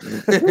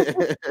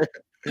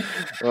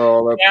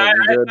 Oh, that's I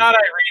good. thought I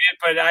read it,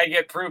 but I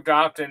get proved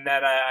often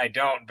that I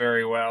don't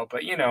very well.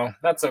 But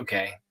that's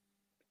okay.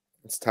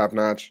 It's top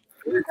notch.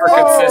 We're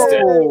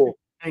consistent.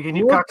 Hey, can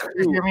you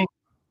cocksuckers hear me?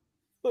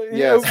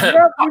 Yes.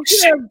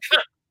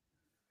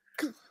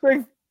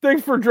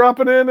 Thanks for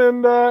dropping in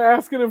and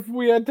asking if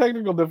we had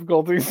technical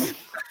difficulties.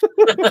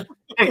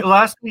 Hey,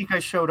 last week I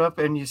showed up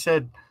and you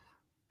said,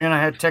 and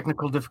I had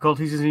technical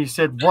difficulties, and you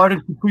said, why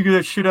didn't you figure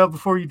that shit out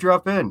before you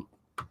drop in?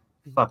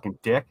 Fucking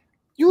dick.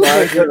 You look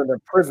like you're in a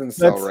prison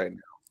cell right now.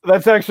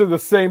 That's actually the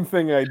same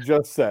thing I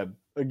just said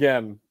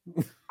again.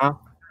 Huh?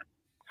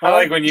 I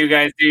like when you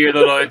guys do your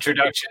little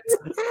introductions.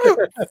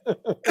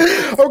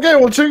 Okay,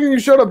 well, Chicken, you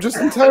showed up just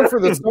in time for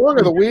the song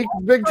of the week.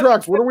 Big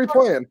Trucks. What are we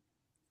playing?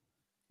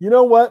 You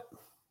know what?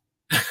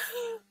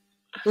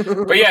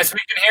 But yes, we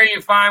can hear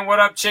you fine. What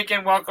up,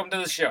 Chicken? Welcome to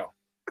the show.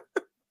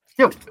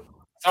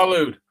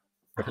 Salud.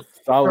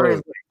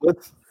 Salud.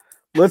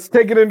 Let's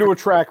take it into a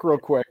track real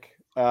quick.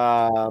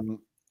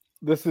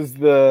 This is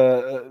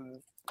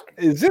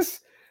is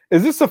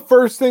this the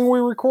first thing we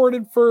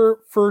recorded for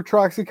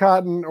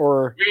Troxycontin,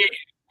 or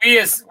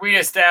we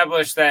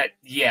established that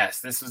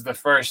yes, this was the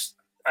first.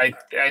 I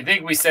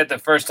think we said the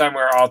first time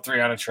we were all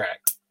three on a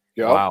track.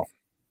 Yep. Wow.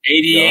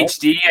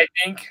 ADHD, I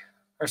think,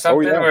 or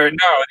something. Oh, yeah. Or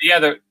no, the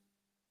other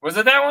was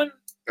it that one?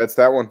 That's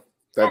that one.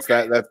 That's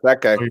Okay. that's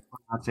that guy.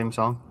 That same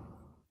song?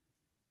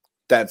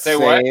 That Say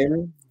what?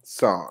 same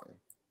song.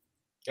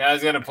 Yeah, I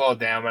was gonna pull it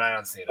down, but I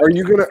don't see it. Are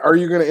you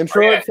gonna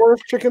intro Oh, yeah. it for us,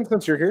 Chicken,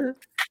 since you're here?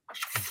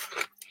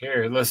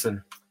 Here,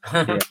 listen.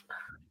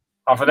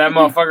 Off of that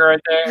motherfucker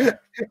right there.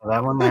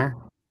 That one there.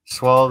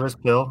 Swallow this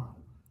pill.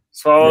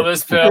 Swallow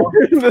this pill.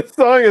 The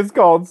song is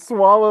called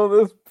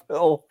 "Swallow This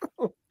Pill."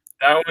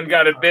 That one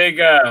got a big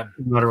No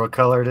matter what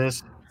color it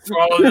is.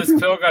 swallow this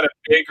pill got a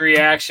big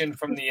reaction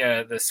from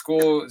the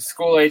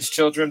school age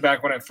children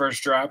back when it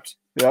first dropped.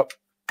 Yep.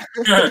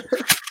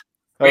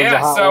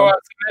 Yeah, so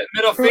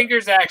middle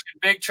fingers action,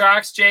 Big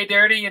Trox, J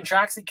Dirty, and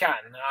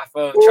Troxycontin off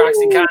of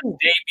Troxycontin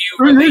debut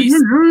release.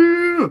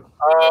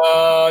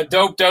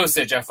 Dope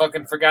Dosage. I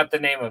fucking forgot the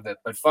name of it,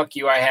 but fuck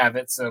you, I have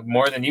it. So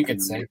more than you can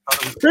say.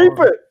 Keep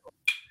it.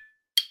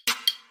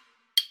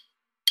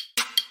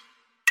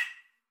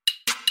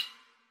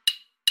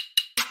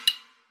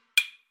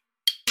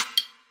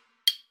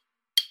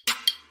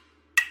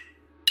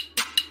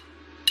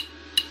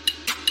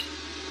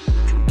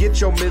 Get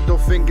your middle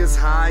fingers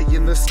high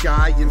in the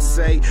sky and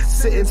say,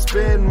 sit and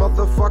spin,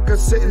 motherfucker,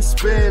 sit and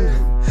spin.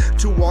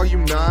 To all you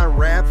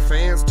non-rap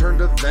fans, turn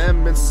to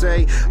them and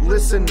say,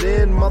 listen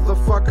in,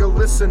 motherfucker,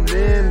 listen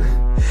in.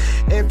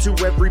 And to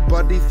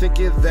everybody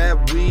thinking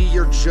that we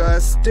are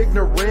just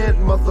ignorant,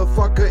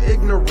 motherfucker,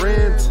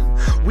 ignorant.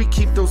 We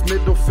keep those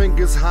middle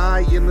fingers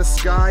high in the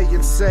sky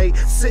and say,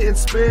 sit and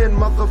spin,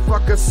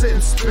 motherfucker, sit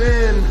and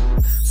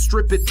spin.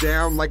 Strip it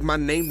down like my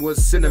name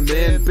was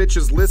Cinnamon.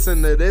 Bitches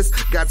listen to this,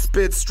 got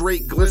spit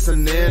straight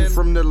glistening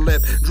from the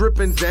lip,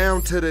 dripping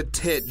down to the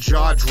tit,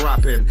 jaw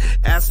dropping.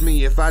 Ask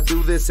me if I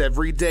do this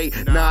every day,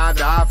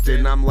 not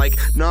often. I'm like,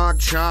 Nog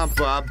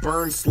Champa,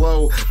 burn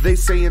slow. They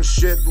saying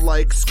shit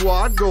like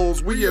squad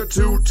goals, we are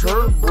too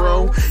turd,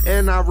 bro.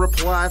 And I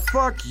reply,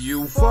 fuck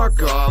you,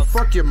 fuck off,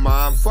 fuck your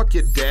mom, fuck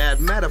your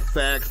dad. Matter of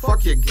fact,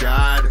 fuck your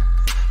God.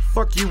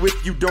 Fuck you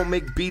if you don't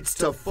make beats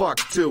to fuck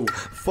to.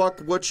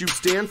 Fuck what you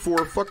stand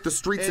for, fuck the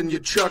streets and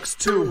your chucks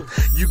too.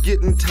 You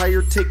getting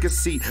tired, take a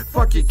seat,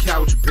 fuck your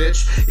couch,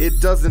 bitch.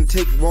 It doesn't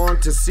take long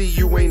to see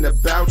you ain't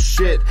about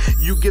shit.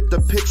 You get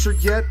the picture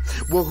yet?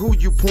 Well, who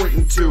you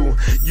pointing to?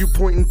 You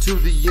pointing to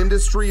the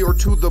industry or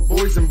to the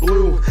boys in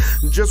blue?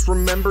 Just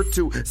remember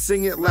to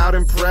sing it loud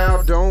and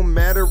proud. Don't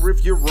matter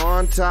if you're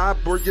on top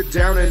or you're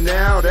down and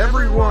out.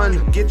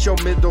 Everyone, get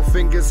your middle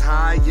fingers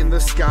high in the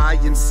sky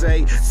and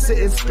say, sit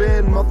and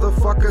spin,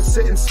 motherfucker,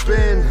 sit and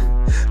spin.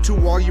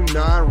 To all you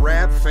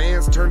non-rap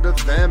fans, turn to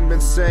them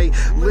and say,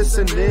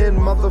 listen in,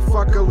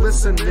 motherfucker,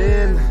 listen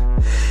in.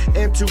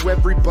 And to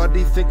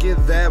everybody thinking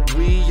that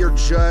we are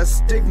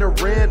just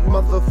ignorant,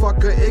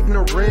 motherfucker,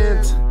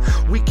 ignorant.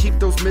 We keep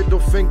those middle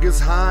fingers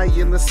high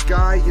in the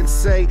sky and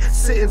say,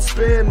 sit and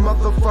spin,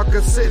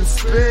 motherfucker, sit and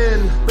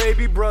spin.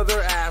 Baby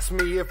brother asked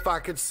me if I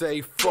could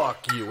say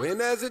fuck you,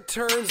 and as it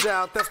turns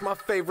out, that's my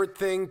favorite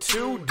thing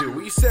to do.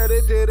 He said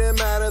it didn't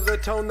matter the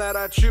tone that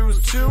I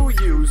choose to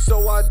use,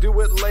 so I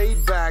do it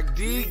laid back,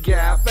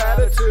 D-gap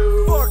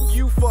attitude. Fuck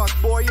you, fuck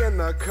boy, and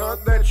the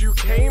cunt that you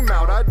came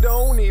out. I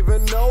don't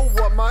even know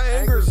what my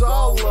anger's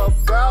all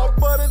about,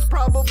 but it's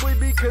probably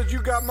because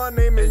you got my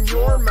name in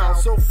your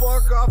mouth. So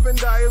fuck off and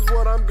die is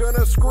what I'm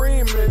gonna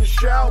scream and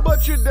shout.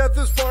 But your death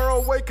is far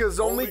away, cause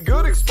only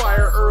good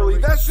expire early.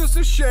 That's just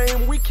a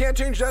shame, we can't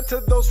change that to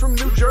those from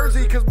New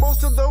Jersey, cause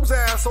most of those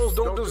assholes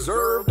don't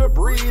deserve to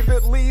breathe.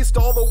 At least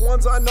all the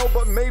ones I know,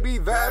 but maybe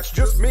that's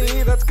just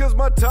me. That's cause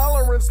my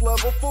tolerance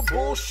level for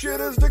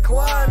bullshit is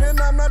declining. And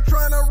I'm not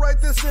trying to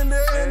write this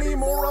into any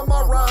more of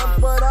my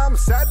rhymes, but I'm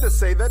sad to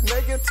say that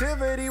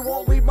negativity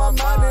won't leave my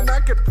mind, and I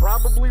could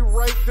probably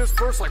write this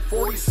verse like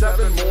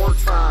 47 more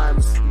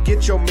times.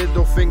 Get your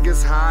middle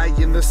fingers high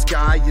in the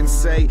sky and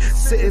say,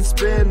 sit and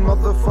spin,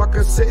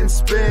 motherfucker, sit and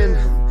spin.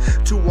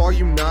 To all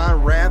you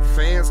non-rap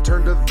fans,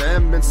 turn to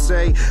them and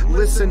say,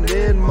 listen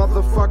in,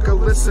 motherfucker,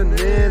 listen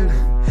in.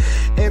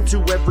 And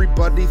to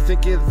everybody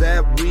thinking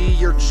that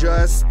we are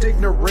just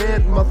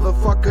ignorant,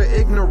 motherfucker,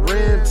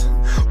 ignorant,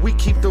 we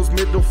keep those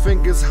middle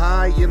fingers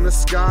high in the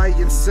sky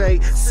and say,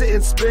 sit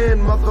and spin,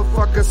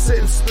 motherfucker, sit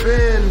and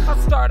spin.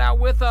 I'll start out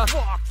with a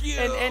fuck you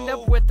and end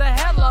up with a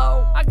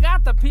hello. I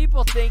got the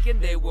people thinking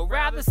they would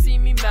rather see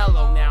me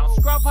mellow now.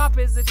 Scrub Hop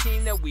is a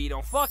team that we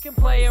don't fucking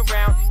play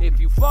around.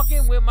 If you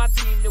fucking with my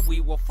team, then we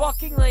will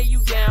fucking lay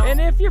you down. And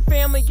if your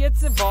family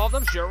gets involved,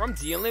 I'm sure I'm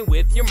dealing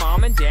with your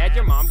mom and dad.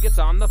 Your mom gets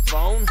on the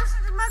phone.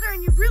 Mother,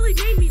 and you really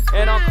made me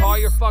and I'll call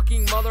your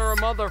fucking mother or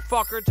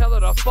motherfucker, tell her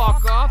to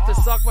fuck off, to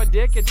suck my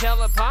dick and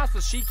tell it pops,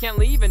 but she can't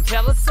leave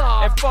until it's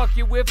off. And fuck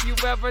you if you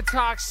ever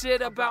talk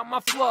shit about my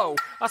flow.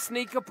 I'll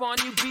sneak up on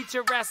you, beat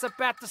your ass up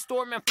at the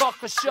store, man,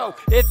 fuck the show.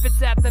 If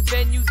it's at the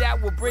venue,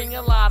 that will bring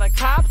a lot of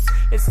cops.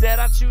 Instead,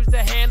 I choose to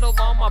handle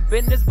all my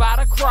business by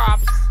the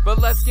crops. But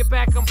let's get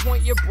back on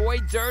point, your boy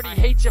dirty,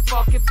 hate your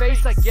fucking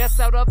face. I guess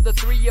out of the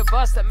three of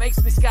us, that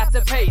makes me Scott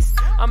the Pace.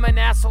 I'm an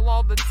asshole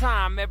all the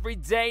time, every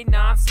day,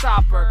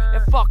 non-stopper.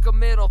 And fuck a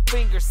middle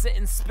finger, sit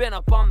and spin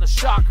up on the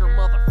shocker,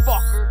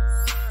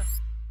 motherfucker.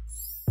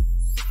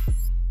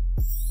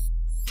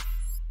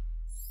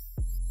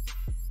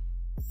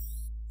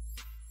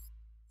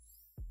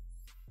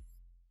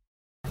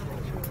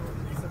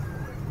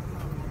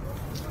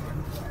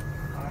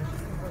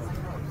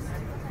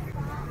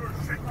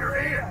 Shake your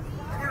hand.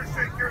 I'm gonna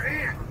shake your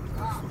hand.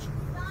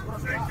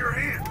 Shake your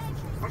hand.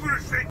 I'm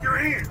gonna shake your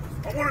hand.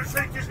 I wanna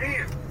shake his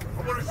hand.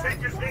 I wanna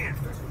shake his hand.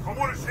 I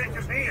wanna shake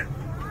his hand.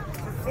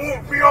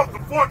 Pull me off the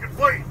fucking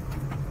plate.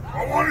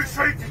 I want to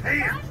shake his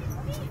hand.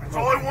 That's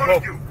all I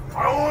want to do.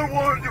 All I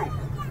want to do.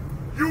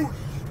 You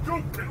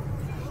stupid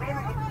son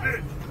of a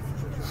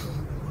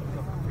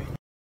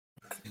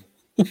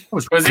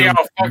bitch. Was he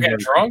all fucking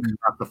drunk?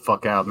 Knock the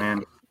fuck out,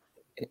 man.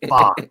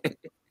 Fuck.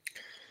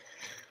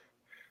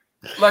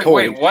 Like,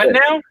 wait, what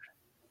now?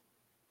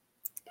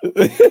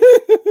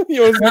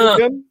 You want to say it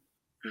again?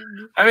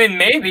 I mean,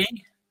 maybe.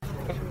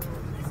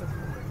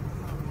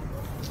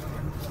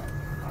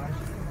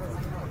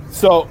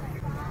 So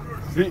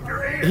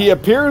he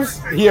appears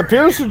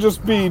to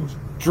just be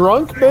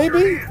drunk,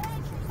 maybe.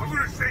 I'm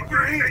gonna shake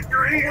your hand. I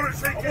want to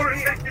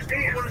shake his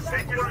hand. I want to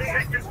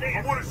shake his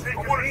hand. I want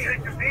to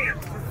shake his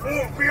hand.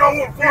 Pull me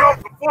off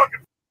the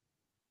fucking.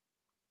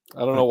 I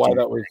don't know why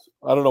that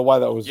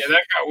was. Yeah,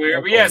 that got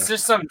weird. But yeah, it's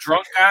just some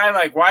drunk guy.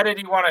 Like, why did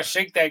he want to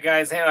shake that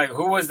guy's hand? Like,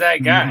 who was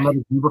that guy? Never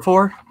met a Jew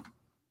before?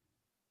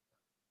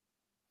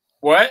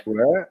 What?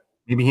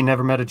 Maybe he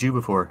never met a Jew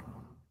before.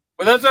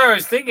 Well, that's what I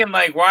was thinking.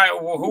 Like, why?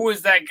 Who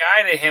was that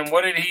guy to him?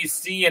 What did he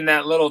see in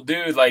that little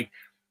dude? Like,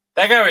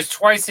 that guy was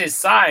twice his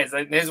size.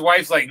 Like, his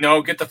wife's like,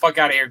 "No, get the fuck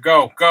out of here.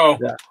 Go."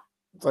 Yeah.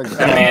 It's like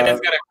that man is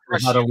gonna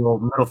crush had a you. little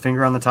middle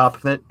finger on the top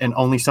of it, and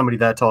only somebody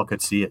that tall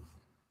could see it.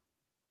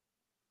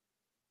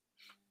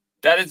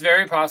 That is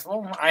very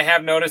possible. I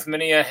have noticed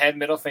many a head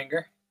middle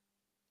finger.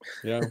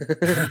 Yeah.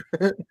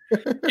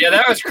 Yeah,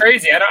 that was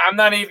crazy. I'm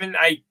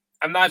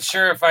not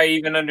sure if I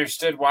even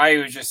understood why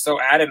he was just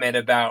so adamant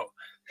about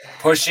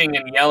pushing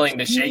and yelling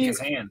to shake his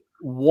hand.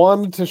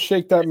 Wanted to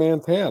shake that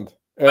man's hand,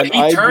 But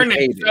he turned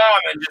and saw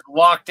him and just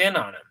locked in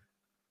on him.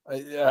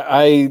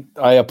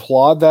 I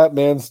applaud that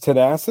man's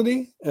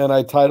tenacity, and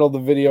I titled the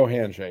video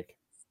 "Handshake."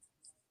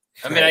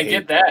 I mean, I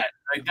get that.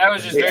 Like, that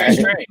was just very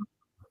strange.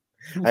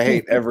 I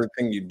hate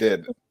everything you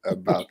did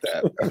about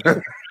that.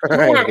 You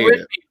weren't with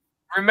me.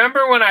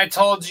 Remember when I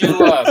told you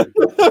when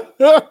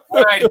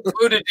I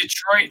flew to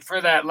Detroit for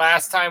that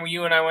last time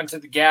you and I went to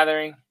the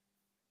gathering?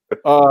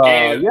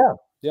 Yeah.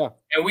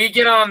 And we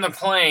get on the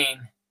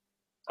plane,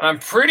 and I'm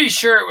pretty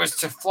sure it was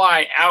to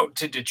fly out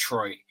to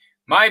Detroit.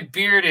 My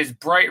beard is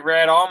bright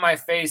red, all my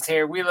face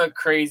hair. We look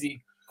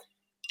crazy.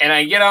 And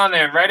I get on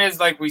there, right as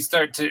like we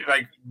start to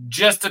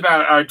just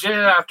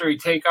after we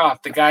take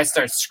off, the guy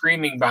starts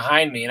screaming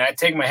behind me, and I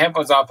take my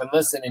headphones off and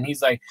listen, and he's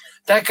like,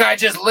 "That guy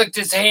just licked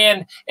his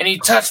hand and he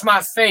touched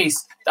my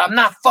face. I'm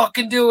not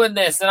fucking doing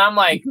this." And I'm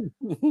like,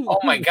 "Oh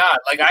my god!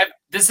 Like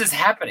this is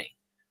happening."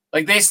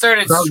 Like they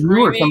started screaming.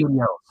 You or somebody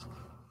else?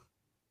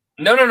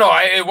 No,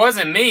 it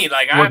wasn't me.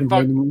 Like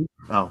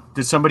Oh,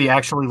 did somebody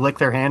actually lick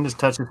their hand to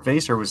touch his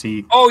face, or was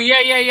he? Oh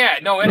yeah.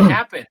 No, it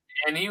happened,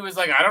 and he was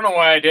like, "I don't know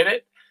why I did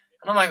it."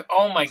 And I'm like,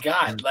 oh, my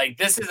God, like,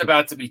 this is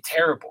about to be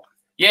terrible.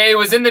 Yeah, it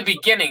was in the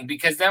beginning,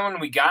 because then when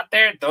we got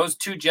there, those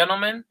two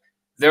gentlemen,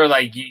 they were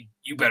like,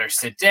 you better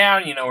sit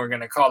down. You know, we're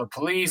going to call the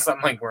police. I'm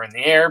like, we're in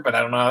the air, but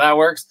I don't know how that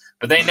works.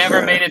 But they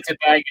never made it to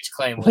baggage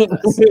claim with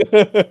us.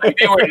 Like,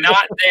 they were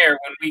not there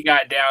when we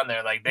got down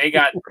there. Like, they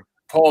got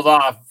pulled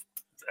off.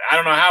 I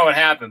don't know how it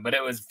happened, but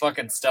it was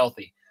fucking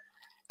stealthy.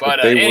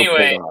 But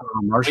anyway,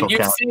 when you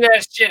see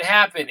that shit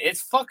happen,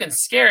 it's fucking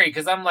scary,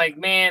 because I'm like,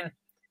 man,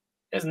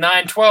 There's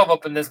 9/12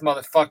 up in this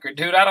motherfucker,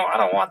 dude. I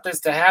don't want this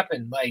to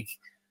happen. Like,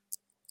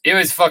 it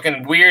was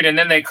fucking weird, and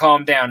then they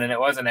calmed down, and it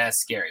wasn't as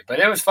scary. But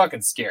it was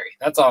fucking scary.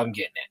 That's all I'm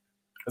getting at.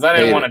 Because I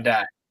didn't want to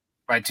die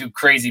by two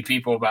crazy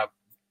people about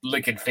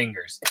licking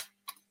fingers.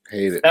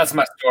 Hate it. That's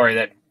my story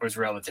that was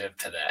relative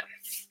to that,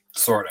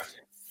 sort of.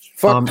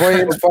 Fuck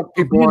planes, fuck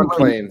people on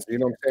planes. You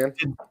know what I'm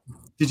saying?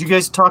 Did you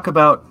guys talk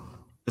about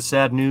the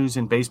sad news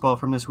in baseball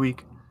from this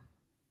week?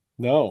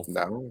 No.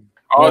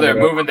 Oh, they're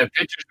moving the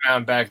pitcher's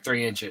mound back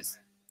 3 inches.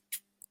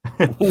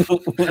 I'm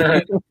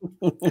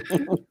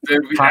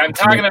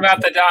talking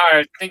about the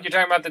Dodgers. I think you're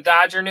talking about the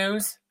Dodger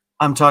news?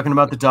 I'm talking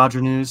about the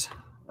Dodger news.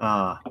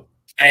 I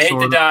hate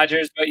the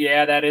Dodgers, but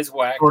yeah, that is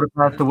whack. Sort of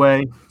passed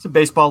away. It's a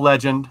baseball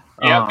legend.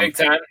 Yeah, big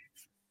time.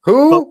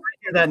 Who? But when I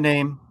hear that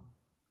name,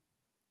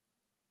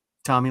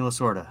 Tommy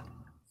Lasorda.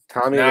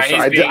 Tommy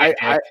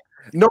Lasorda.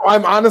 No,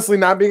 I'm honestly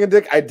not being a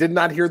dick. I did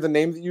not hear the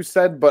name that you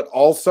said, but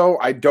also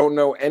I don't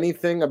know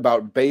anything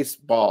about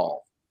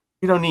baseball.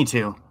 You don't need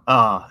to.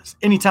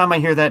 Anytime I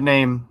hear that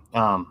name,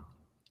 I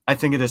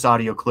think of this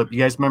audio clip. You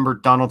guys remember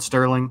Donald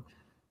Sterling?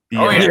 The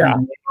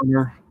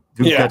owner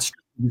who got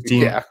stripped from his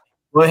team? Yeah.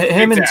 Well,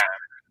 him and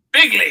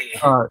Bigly.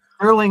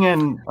 Sterling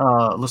and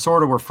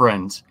Lasorda were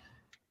friends,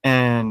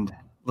 and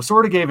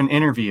Lasorda gave an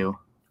interview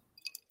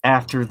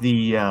after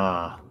the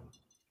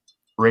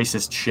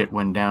racist shit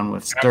went down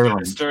with Sterling.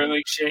 After the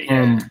Sterling shit,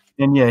 yeah.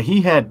 And yeah,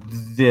 he had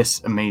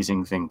this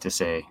amazing thing to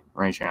say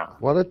right now.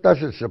 Well, it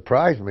doesn't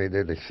surprise me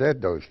that he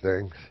said those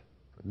things.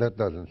 That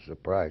doesn't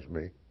surprise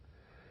me.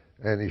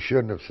 And he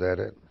shouldn't have said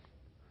it.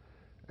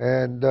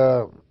 And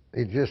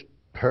he just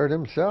hurt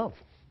himself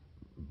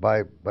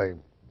by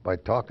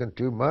talking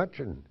too much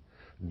and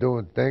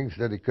doing things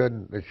that he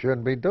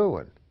shouldn't be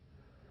doing.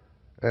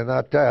 And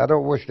I tell you, I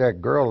don't wish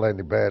that girl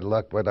any bad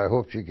luck, but I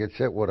hope she gets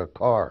hit with a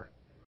car.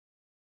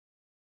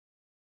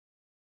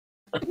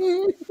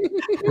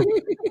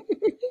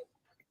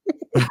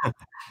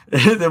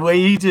 The way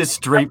he just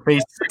straight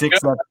face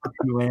sticks that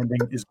landing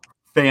is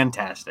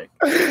fantastic.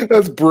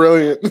 That's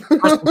brilliant.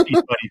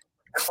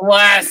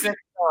 Classic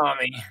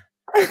Tommy.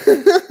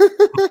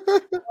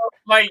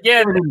 Like,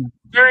 yeah,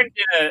 Stern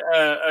did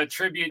a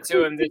tribute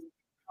to him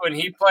when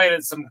he played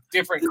at some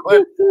different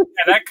clip. And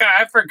that guy,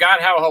 I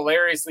forgot how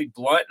hilariously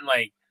blunt and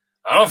like,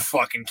 I don't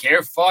fucking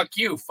care. Fuck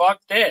you.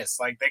 Fuck this.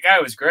 Like, the guy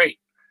was great.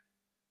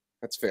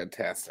 That's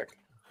fantastic.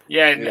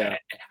 Yeah.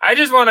 I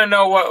just want to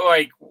know what,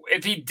 like,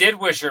 if he did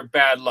wish her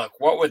bad luck,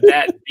 what would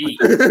that be?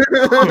 What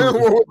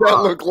would that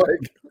look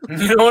like?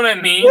 You know what I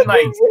mean?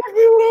 Like, what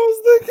I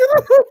was thinking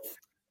of.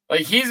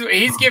 Like,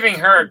 he's giving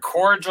her a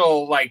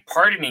cordial, like,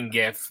 pardoning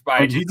gift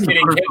by just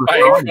getting hit by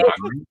a car.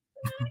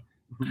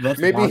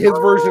 Maybe his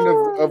version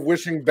of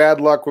wishing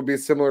bad luck would be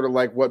similar to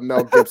like what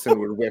Mel Gibson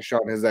would wish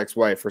on his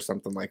ex-wife or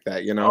something like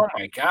that, you know? Oh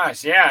my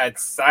gosh, yeah.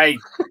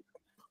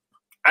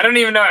 I don't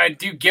even know.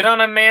 Do you get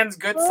on a man's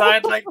good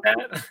side like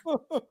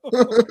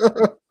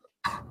that?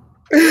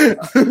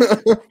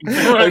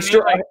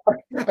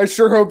 I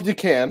sure hope you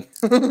can.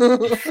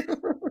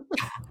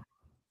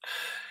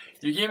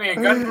 You gave me a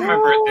gun for my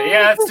birthday.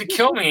 Yeah, that's to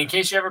kill me in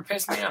case you ever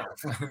piss me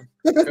off.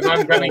 Because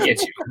I'm going to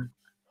get you.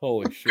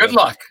 Holy shit. Good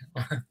luck.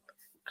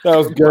 That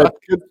was good.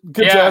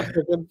 Good Yeah. job,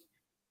 Chicken.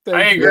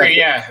 I agree,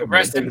 yeah.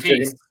 Rest in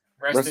peace.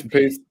 Rest in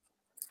peace.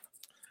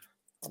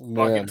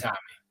 Fucking Tommy.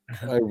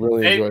 I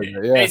really enjoyed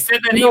it. Yeah. They said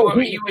that he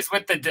was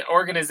with the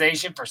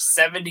organization for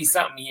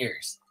 70-something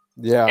years.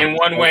 Yeah. In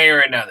one way or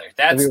another.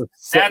 That's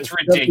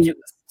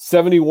ridiculous.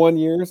 71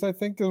 years, I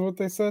think, is what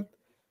they said.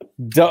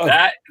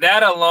 That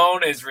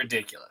alone is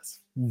ridiculous.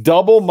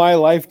 Double my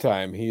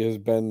lifetime. He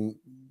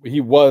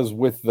was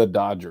with the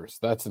Dodgers.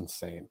 That's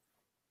insane.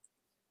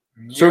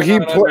 So he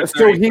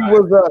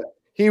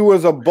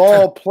was a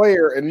ball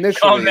player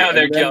initially. Oh, now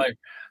they're killer.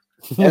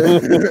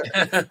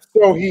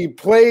 So he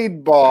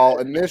played ball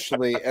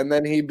initially, and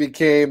then he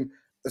became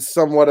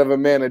somewhat of a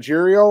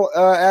managerial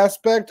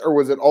aspect, or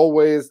was it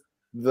always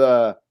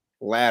the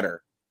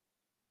latter?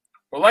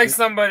 Well, like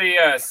somebody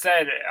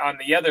said on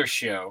the other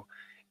show,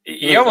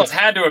 he almost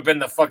had to have been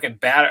the fucking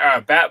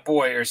bat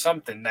boy or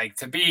something, like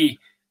to be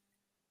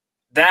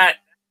that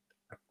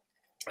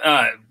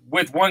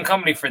with one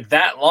company for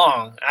that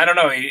long. I don't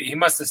know. He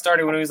must have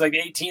started when he was like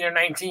 18 or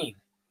 19,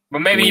 but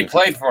maybe he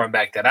played for him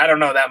back then. I don't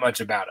know that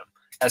much about him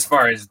as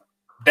far as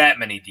that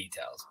many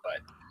details, but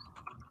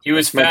he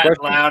was fat,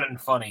 loud, and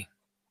funny.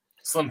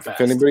 Slim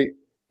fast.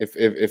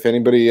 If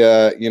anybody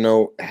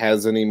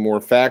has any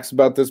more facts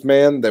about this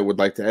man that would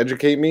like to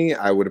educate me,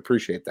 I would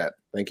appreciate that.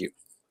 Thank you.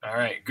 All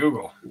right,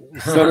 Google.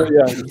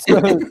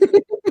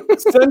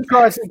 Send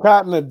Croxy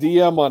Cotton a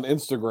DM on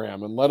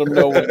Instagram and let him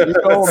know what you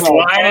know about.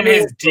 Slide in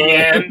his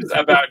DMs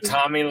about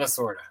Tommy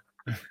Lasorda.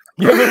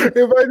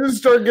 If I just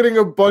start getting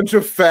a bunch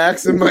of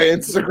facts in my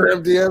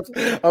Instagram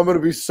DMs, I'm going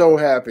to be so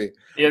happy.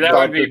 Yeah, that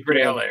would be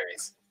pretty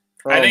hilarious.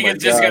 I think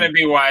it's just going to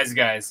be wise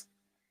guys.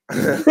 But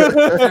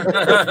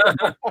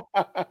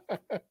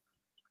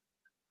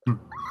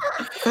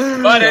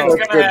it's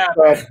going to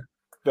happen.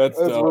 That's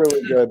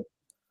really good.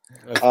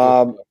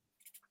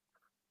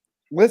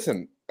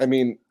 Listen, I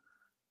mean,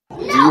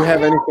 do you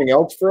have anything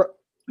else for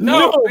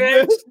No,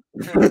 bitch.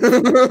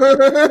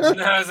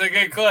 That was a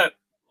good clip.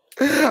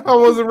 I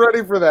wasn't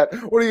ready for that.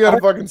 What do you got,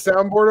 a fucking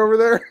soundboard over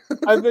there?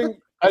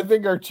 I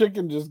think our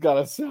chicken just got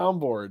a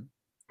soundboard.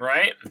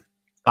 Right?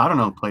 I don't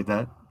know who played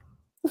that.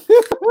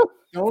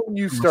 Don't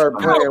you start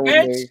playing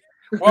with me.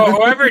 Well,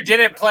 whoever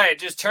didn't play it,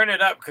 just turn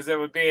it up because it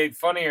would be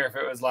funnier if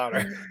it was louder.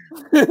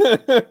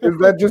 Is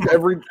that just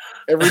every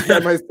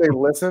time I say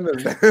listen?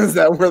 Is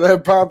that where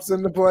that pops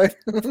into play?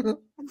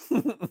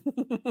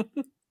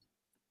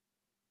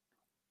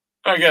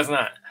 I guess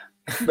not.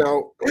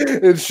 No,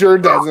 it sure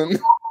doesn't.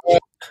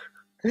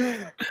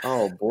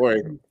 Oh boy.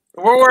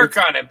 We'll work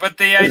on it, but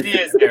the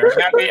idea is there.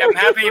 I'm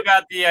happy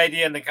about the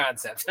idea and the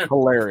concept.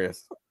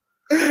 Hilarious.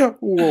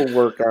 We'll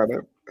work on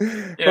it.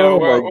 You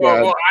know, Oh my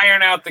God. we'll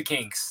iron out the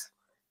kinks.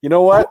 You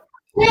know what?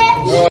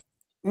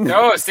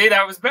 No, see,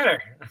 that was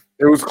better.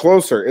 It was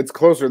closer. It's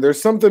closer.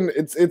 There's something.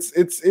 It's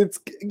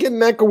getting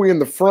echoey in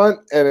the front,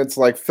 and it's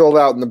like filled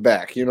out in the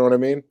back. You know what I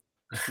mean?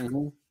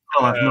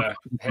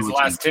 His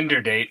last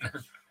Tinder date.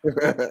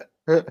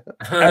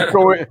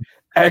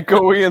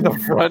 Echoey in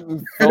the front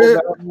and filled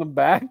out in the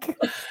back.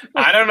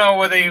 I don't know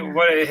what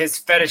his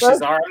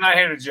fetishes are. I'm not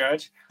here to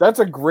judge. That's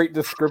a great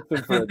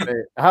description for a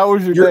date. How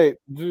was your date?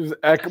 Just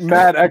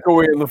mad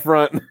echoey in the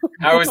front.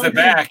 How was the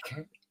back?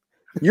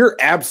 You're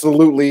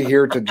absolutely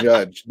here to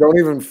judge. Don't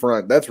even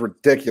front. That's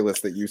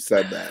ridiculous that you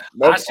said that.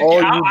 That's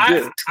all you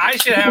did. I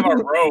should have a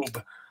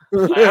robe.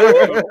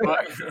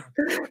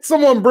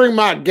 Someone bring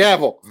my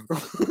gavel.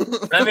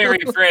 Let me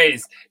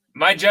rephrase.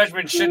 My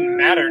judgment shouldn't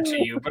matter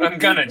to you, but I'm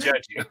gonna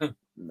judge you.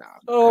 No.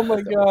 Oh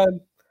my God.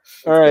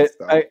 All right.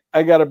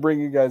 I gotta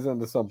bring you guys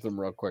into something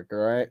real quick, all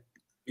right?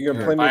 You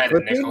gonna play me a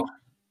clip?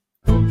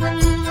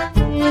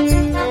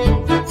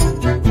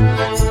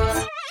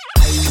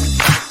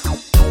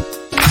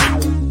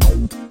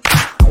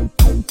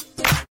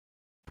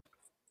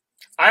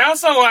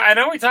 I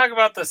know we talk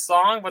about the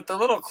song, but the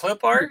little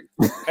clip art.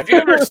 Have you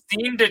ever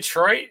seen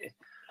Detroit?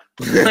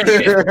 Like,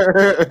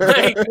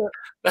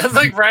 that's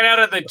like right out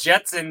of the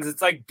Jetsons.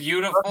 It's like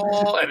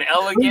beautiful and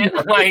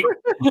elegant. Like,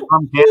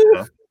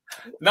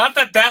 not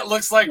that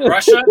looks like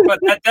Russia, but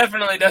that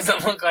definitely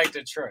doesn't look like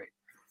Detroit.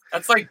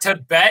 That's like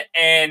Tibet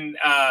and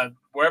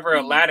wherever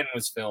Aladdin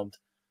was filmed.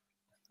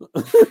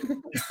 But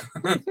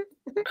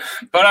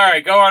all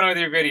right, go on with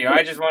your video.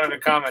 I just wanted to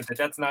comment that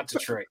that's not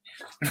Detroit.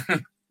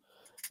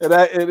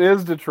 It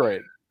is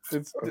Detroit.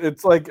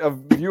 It's like a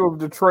view of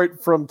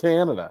Detroit from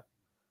Canada.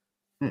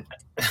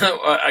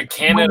 A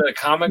Canada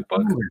comic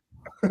book?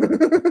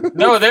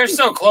 No, they're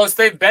so close.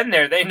 They've been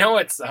there. They know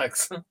it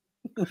sucks.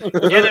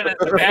 Canada's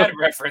a bad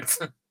reference.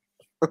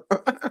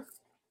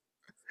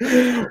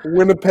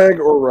 Winnipeg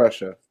or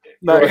Russia?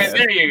 Nice.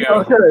 There you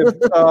go.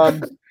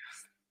 Okay.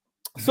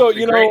 So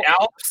the Great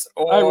Alps,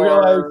 or I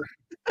realize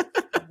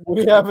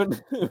we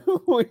haven't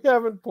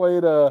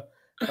played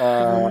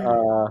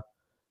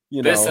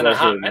this in a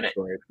hot minute.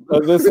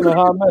 This in a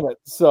hot minute.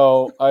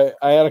 So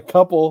I had a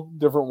couple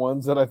different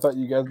ones that I thought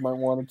you guys might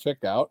want to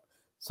check out.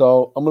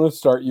 So I'm going to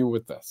start you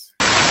with this.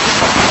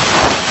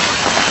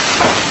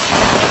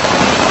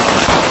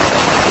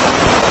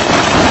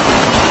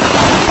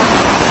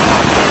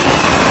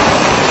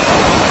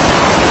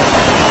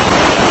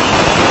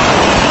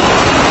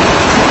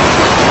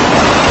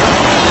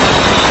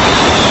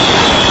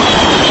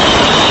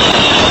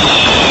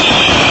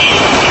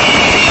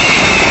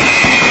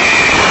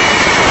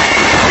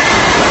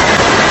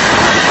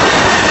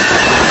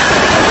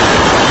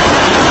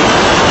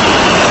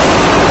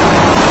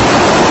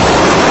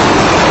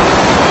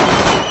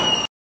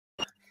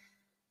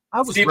 I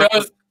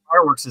was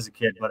fireworks as a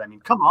kid, but I mean,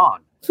 come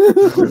on.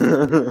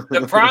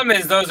 The problem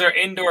is those are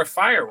indoor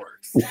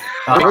fireworks. They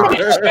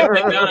shouldn't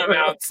have done them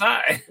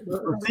outside.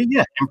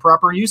 Yeah,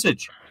 improper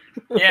usage.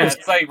 Yeah,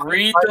 it's like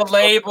read the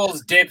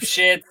labels,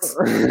 dipshits.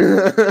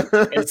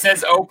 It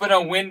says open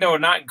a window,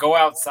 not go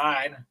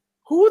outside.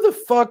 Who the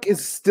fuck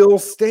is still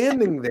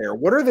standing there?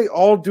 What are they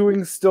all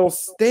doing still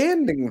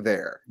standing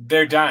there?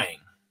 They're dying.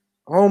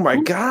 Oh my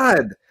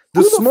God.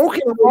 The smoke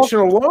inhalation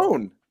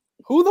alone.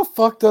 Who the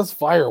fuck does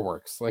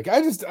fireworks? Like,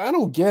 I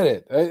don't get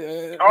it.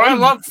 I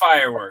love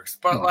fireworks,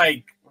 but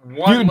like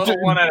one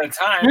at a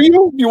time. Do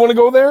you want to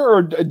go there,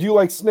 or do you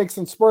like snakes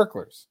and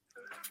sparklers?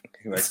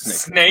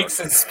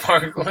 Snakes and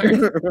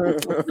sparklers.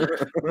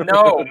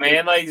 No,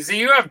 man. Like, see,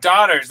 you have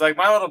daughters. Like,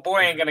 my little boy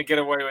ain't gonna get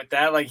away with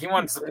that. Like, he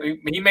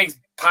makes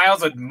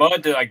piles of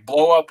mud to like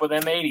blow up with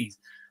M80s.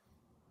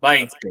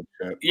 Like,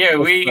 yeah,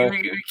 we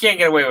can't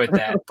get away with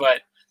that.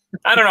 But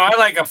I don't know. I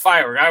like a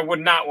firework. I would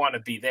not want to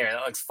be there.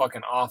 That looks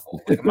fucking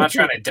awful. Like, I'm not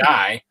trying to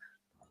die.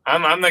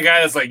 I'm the guy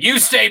that's like, you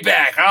stay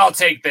back. I'll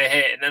take the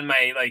hit. And then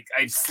I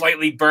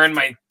slightly burn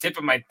my tip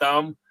of my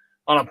thumb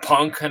on a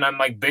punk, and I'm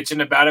like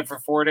bitching about it for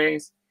 4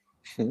 days.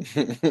 I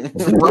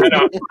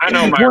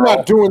know my We're role.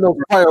 not doing those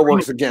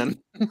fireworks again.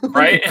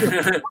 Right?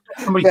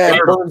 Somebody That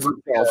fired burns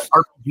itself.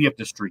 RPG up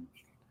the street.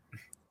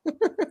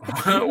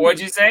 What'd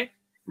you say?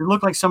 It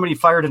looked like somebody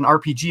fired an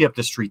RPG up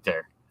the street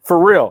there. For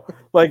real.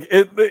 Like,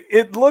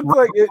 it looked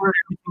like it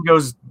everything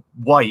goes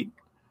white.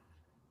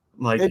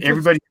 Like,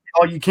 everybody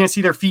oh, you can't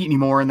see their feet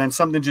anymore, and then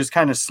something just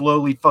kind of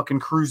slowly fucking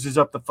cruises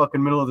up the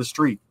fucking middle of the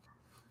street.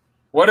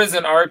 What does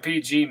an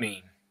RPG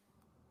mean?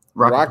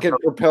 Rocket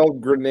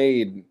propelled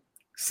grenade.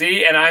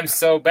 See, and I'm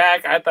so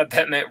back. I thought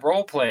that meant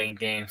role-playing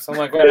game. So I'm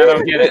like, wait, I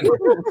don't get it.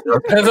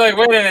 I was like,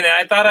 wait a minute.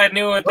 I thought I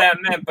knew what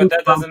that meant, but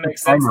that doesn't make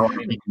sense to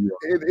me.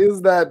 It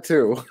is that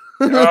too.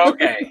 Oh,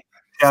 okay.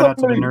 Shout out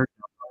to the nerd.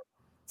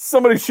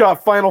 Somebody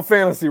shot Final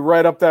Fantasy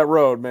right up that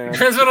road, man.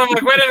 That's what I'm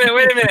like.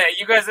 Wait a minute.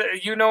 You guys,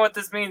 you know what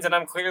this means, and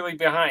I'm clearly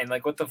behind.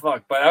 Like, what the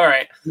fuck? But all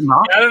right.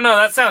 I don't know.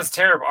 That sounds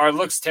terrible. Or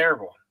looks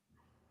terrible.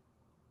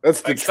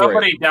 That's like Detroit.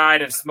 Somebody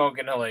died of smoke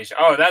inhalation.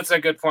 Oh, that's a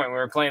good point. We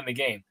were playing the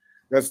game.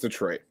 That's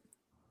Detroit.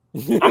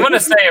 I'm gonna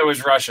say it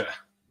was Russia.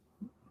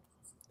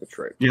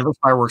 Detroit. Yeah, those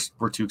fireworks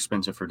were too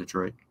expensive for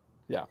Detroit.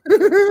 Yeah.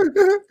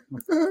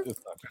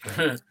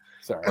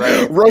 Sorry.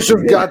 Right.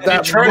 Russia's got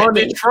that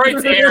money.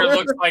 Detroit's air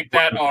looks like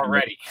that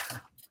already.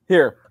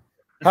 Here.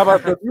 How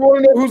about this? You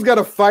want to know who's got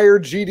a fire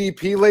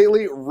GDP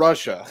lately?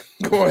 Russia.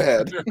 Go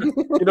ahead.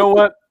 You know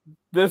what?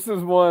 This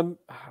is one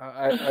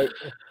I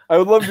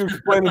would love to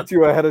explain it to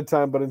you ahead of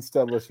time, but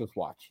instead let's just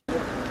watch.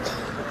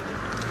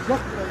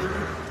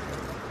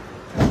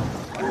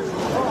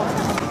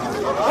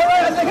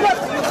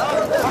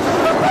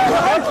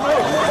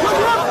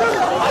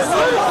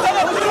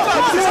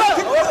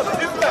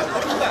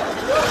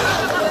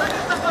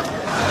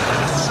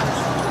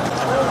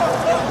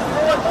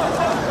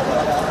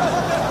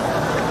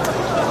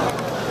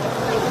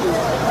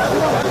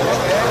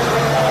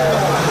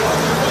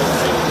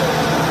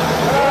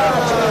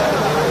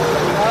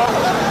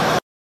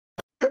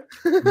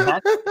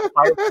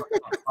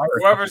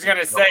 Whoever's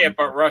gonna say it,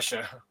 but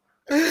Russia.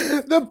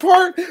 The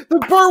part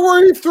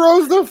where he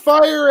throws the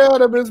fire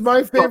at him is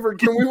my favorite.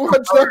 Can we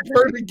watch that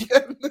part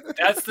again?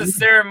 That's the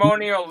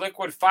ceremonial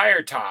liquid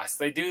fire toss.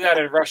 They do that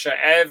in Russia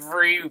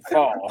every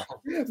fall.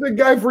 The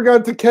guy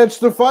forgot to catch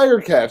the fire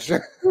catch. He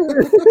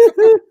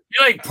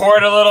like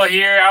poured a little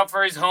here out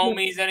for his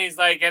homies, and he's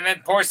like, and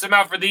then pours some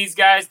out for these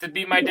guys to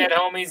be my dead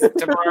homies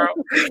tomorrow.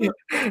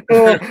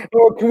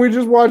 Can we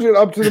just watch it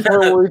up to the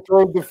part where he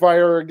throws the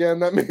fire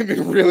again? That made me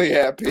really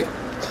happy.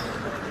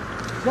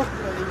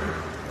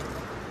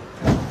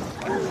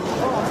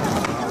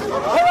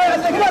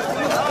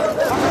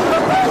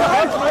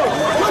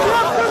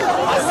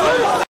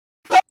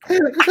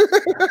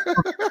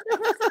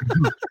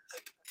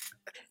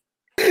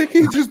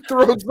 He just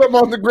throws them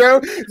on the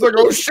ground. He's like,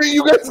 "Oh shit,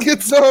 you guys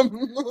get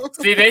some."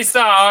 See, they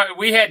saw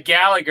we had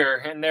Gallagher,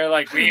 and they're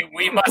like,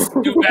 "We must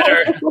do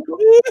better."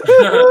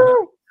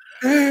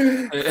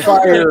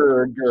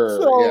 Fire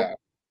girl, yeah.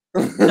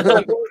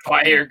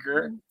 Fire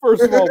girl.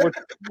 First of all,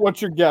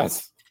 what's your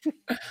guess?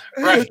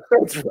 Right,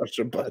 that's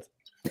Russia, bud.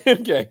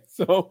 Okay,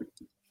 so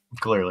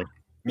clearly,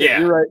 yeah,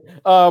 you're right.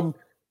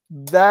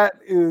 That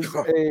is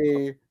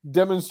a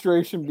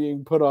demonstration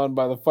being put on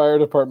by the fire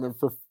department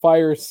for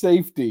fire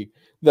safety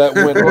that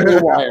went on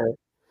the wire.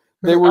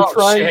 They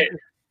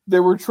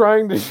were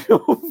trying to show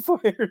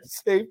fire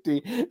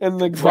safety, and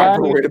the guy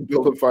Proper way to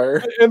build a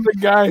fire. And the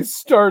guy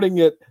starting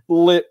it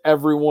lit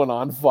everyone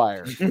on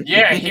fire.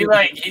 Yeah,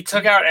 he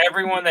took out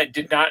everyone that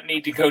did not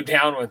need to go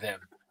down with him.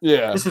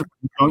 Yeah, this is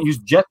don't use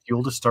jet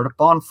fuel to start a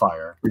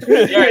bonfire.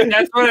 Yeah,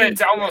 that's what it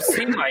almost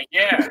seemed like.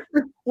 Yeah,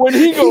 when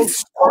he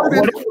goes,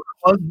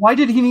 why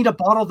did he need a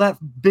bottle that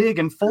big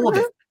and full of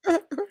it?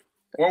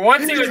 Well,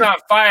 once he was on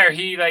fire,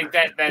 he like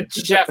that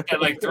chef that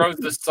like throws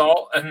the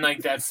salt and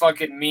like that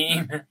fucking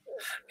meme.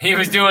 He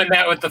was doing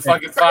that with the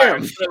fucking fire.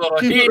 Put a little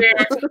here,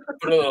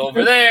 put a little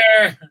over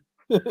there.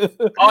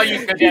 All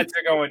you cadets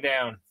are going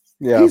down.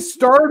 Yeah. He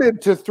started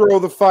to throw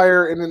the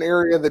fire in an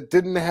area that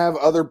didn't have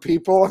other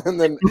people, and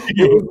then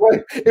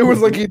it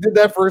was like he did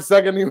that for a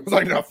second. He was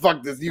like, "No,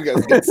 fuck this, you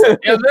guys get set."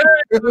 Yeah,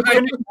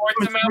 literally,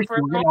 them out for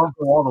a moment.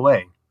 All the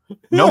way.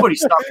 Nobody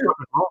stopped rock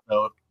and roll,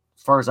 though,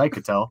 as far as I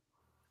could tell.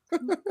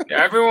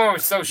 Yeah, everyone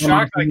was so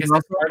shocked. Like, is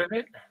this part of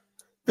it?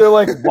 They're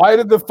like, "Why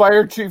did the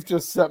fire chief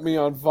just set me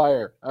on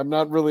fire? I'm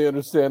not really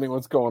understanding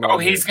what's going on." Oh,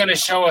 he's going to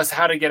show us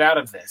how to get out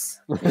of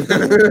this.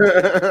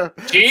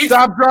 Chief?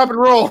 Stop, drop, and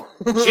roll.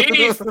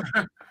 Chief?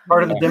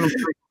 Part of the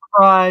demonstration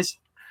prize.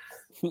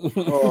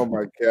 Oh,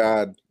 my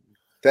God.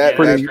 That's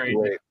crazy. great.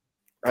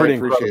 Pretty I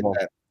appreciate incredible.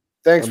 that.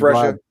 Thanks, I'm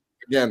Russia.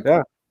 glad.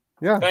 Again.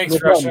 Yeah. Thanks, no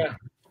Russia. problem.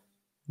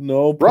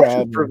 No Russia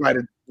problem.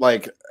 provided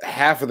like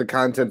half of the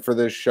content for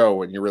this show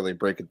when you really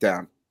break it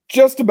down.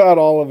 Just about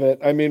all of it.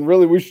 I mean,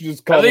 really, we should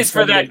just call At the least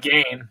for that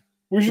segment- game.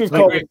 We should just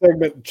call the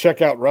segment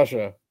 "Check Out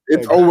Russia."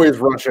 It's Like, always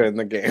Russia in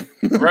the game.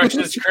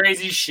 Russia's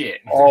crazy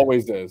shit.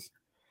 always is. It's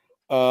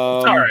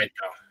all right,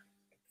 though.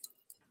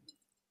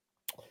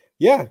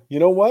 Yeah, you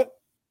know what?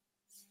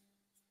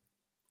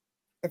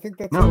 I think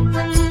that's it.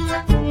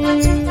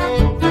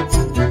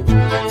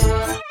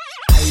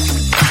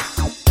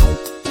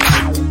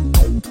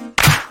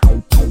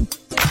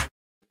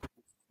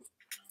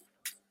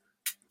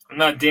 I'm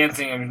not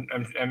dancing.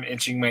 I'm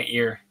itching my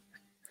ear.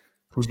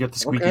 Who's got the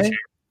squeaky Okay. chair?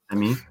 I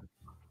mean,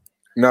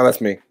 No,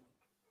 that's me.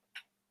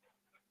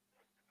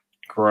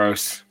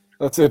 Gross.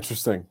 That's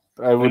interesting.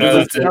 I would.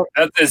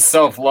 That's his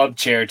self-love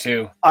chair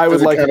too. I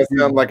would like kind it of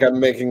sound like I'm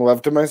making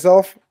love to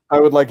myself. I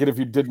would like it if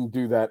you didn't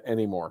do that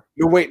anymore.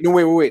 No,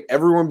 wait.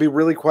 Everyone be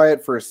really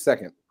quiet for a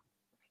second.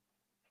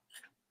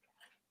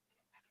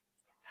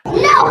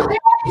 No!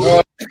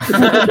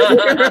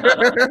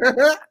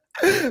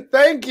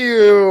 Thank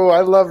you.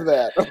 I love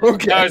that.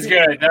 Okay.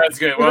 That was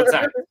good. Well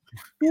done.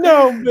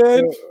 No,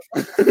 bitch.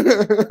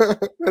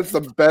 That's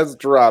the best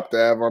drop to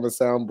have on a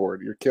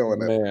soundboard. You're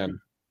killing it. Man.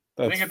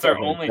 I think it's our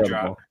only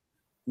drop.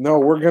 No,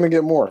 we're going to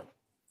get more.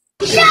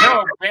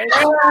 No,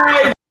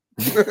 bitch.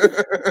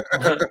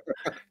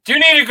 Do you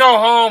need to go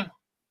home?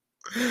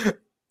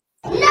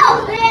 No,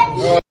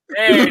 bitch.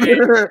 There it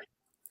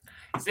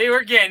is. See,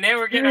 we're getting it.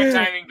 We're getting our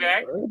timing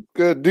back.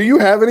 Good. Do you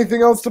have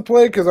anything else to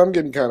play? Because I'm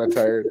getting kind of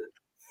tired.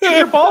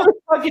 Your balls,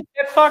 fucking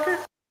shit fucker.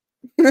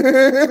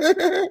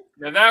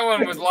 Now that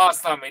one was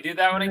lost on me. Do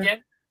that one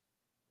again.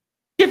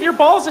 Give your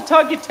balls a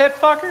tug, you tit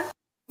fucker.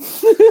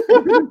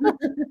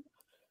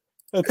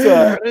 That's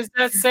what is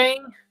that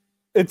saying?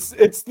 It's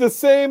the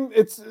same.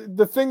 It's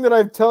the thing that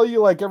I tell you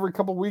like every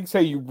couple weeks.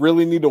 Hey, you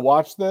really need to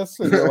watch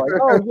this, and you're like,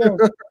 oh yeah.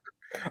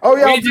 Oh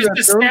yeah, we just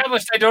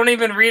established I don't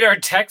even read our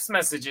text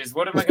messages.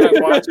 What am I going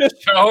to watch a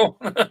show?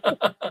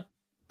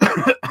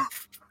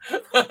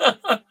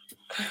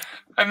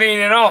 I mean,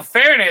 in all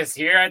fairness,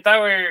 here I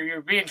thought you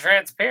were being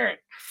transparent.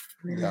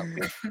 Yeah.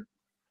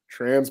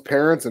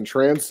 Transparents and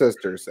Trans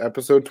Sisters,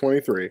 episode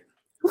 23.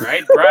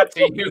 Right, brought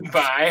to you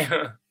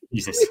by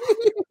Jesus.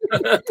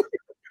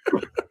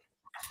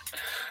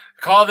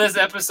 Call this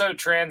episode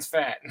Trans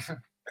Fat.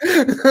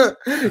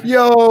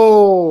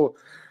 Yo.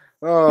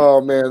 Oh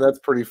man, that's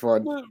pretty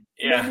fun.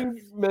 Yeah,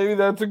 maybe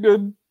that's a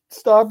good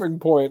stopping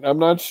point. I'm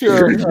not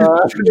sure. You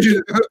don't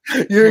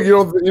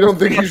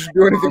think you should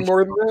do anything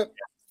more than that?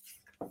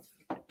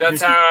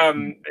 That's how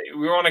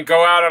we want to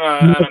go out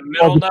on a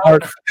middle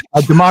note.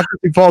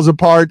 Democracy falls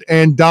apart,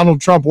 and Donald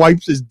Trump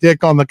wipes his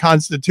dick on the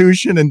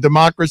Constitution and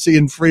democracy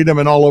and freedom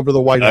and all over the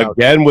White House.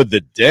 Again with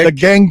the dick? The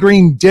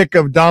gangrene dick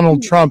of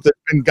Donald Trump that's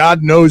been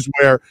God knows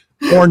where,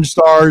 porn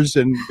stars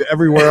and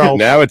everywhere else.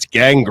 Now it's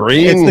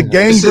gangrene. It's the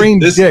gangrene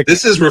dick.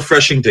 This is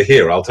refreshing to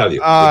hear, I'll tell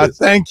you.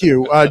 Thank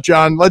you,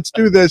 John. Let's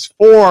do this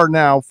 4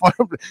 now.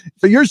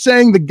 So you're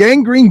saying the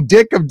gangrene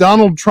dick of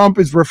Donald Trump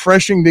is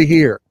refreshing to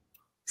hear?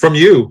 From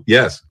you,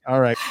 yes. All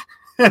right.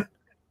 What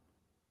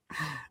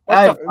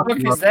the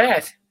fuck is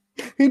that?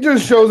 He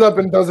just shows up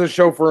and does a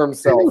show for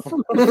himself.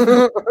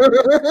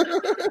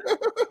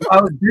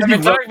 I've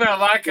been talking about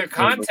lack of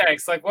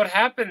context. Like, what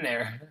happened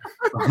there?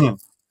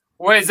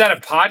 What is that,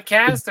 a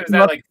podcast or is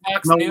that like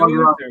Fox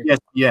News? Yes,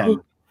 yeah.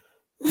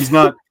 He's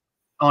not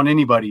on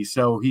anybody,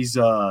 so he's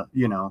all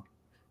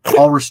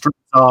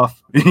restricts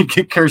off. He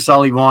can curse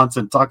all he wants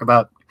and talk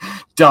about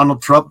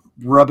Donald Trump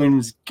rubbing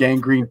his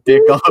gangrene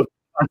dick on the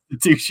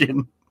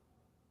Constitution.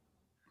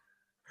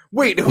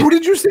 Wait, who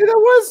did you say that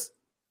was?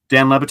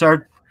 Dan Le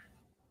Batard.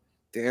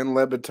 Dan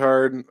Le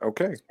Batard.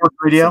 Okay. Sports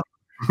radio.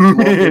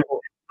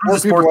 More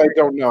people I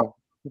don't know.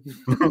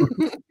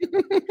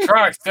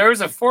 Trucks, there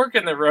was a fork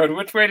in the road.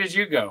 Which way did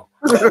you go?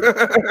 Because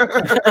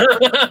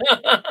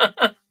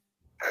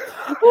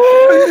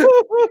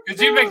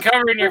you've been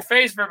covering your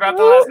face for about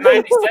the last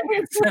 90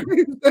 seconds.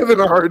 He's having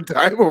a hard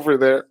time over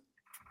there.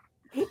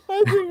 I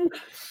think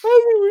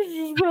we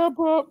should just wrap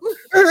up.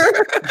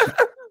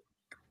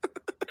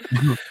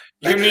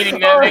 You're meaning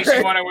that makes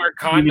you want to wear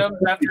condoms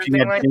after a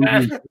thing like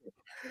that?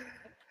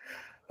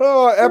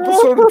 Oh,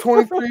 episode of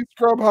 23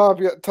 Scrub Hop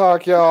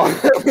Talk, y'all. I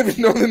don't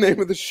even know the name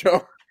of the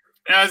show.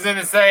 I was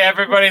gonna say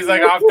everybody's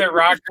like off their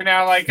rocker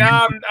now, like,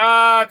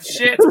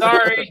 shit,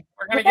 sorry,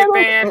 we're gonna get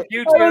banned.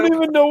 YouTube. I don't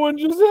even know what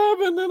just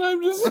happened, and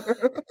I'm just.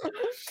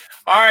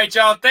 All right,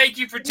 y'all. Thank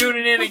you for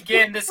tuning in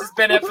again. This has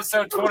been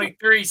episode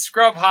 23,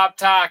 Scrub Hop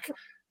Talk.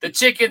 The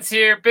chicken's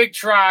here, Big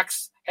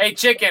Trox. Hey,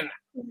 chicken,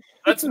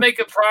 let's make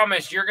a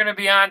promise. You're gonna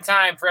be on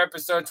time for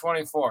episode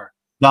 24.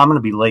 No, I'm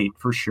gonna be late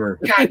for sure.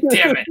 God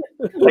damn it.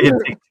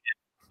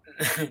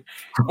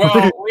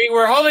 Well, we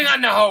were holding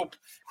on to hope.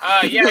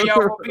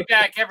 We'll be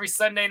back every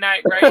Sunday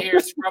night right here,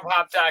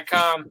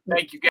 scrubhop.com.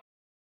 Thank you, guys.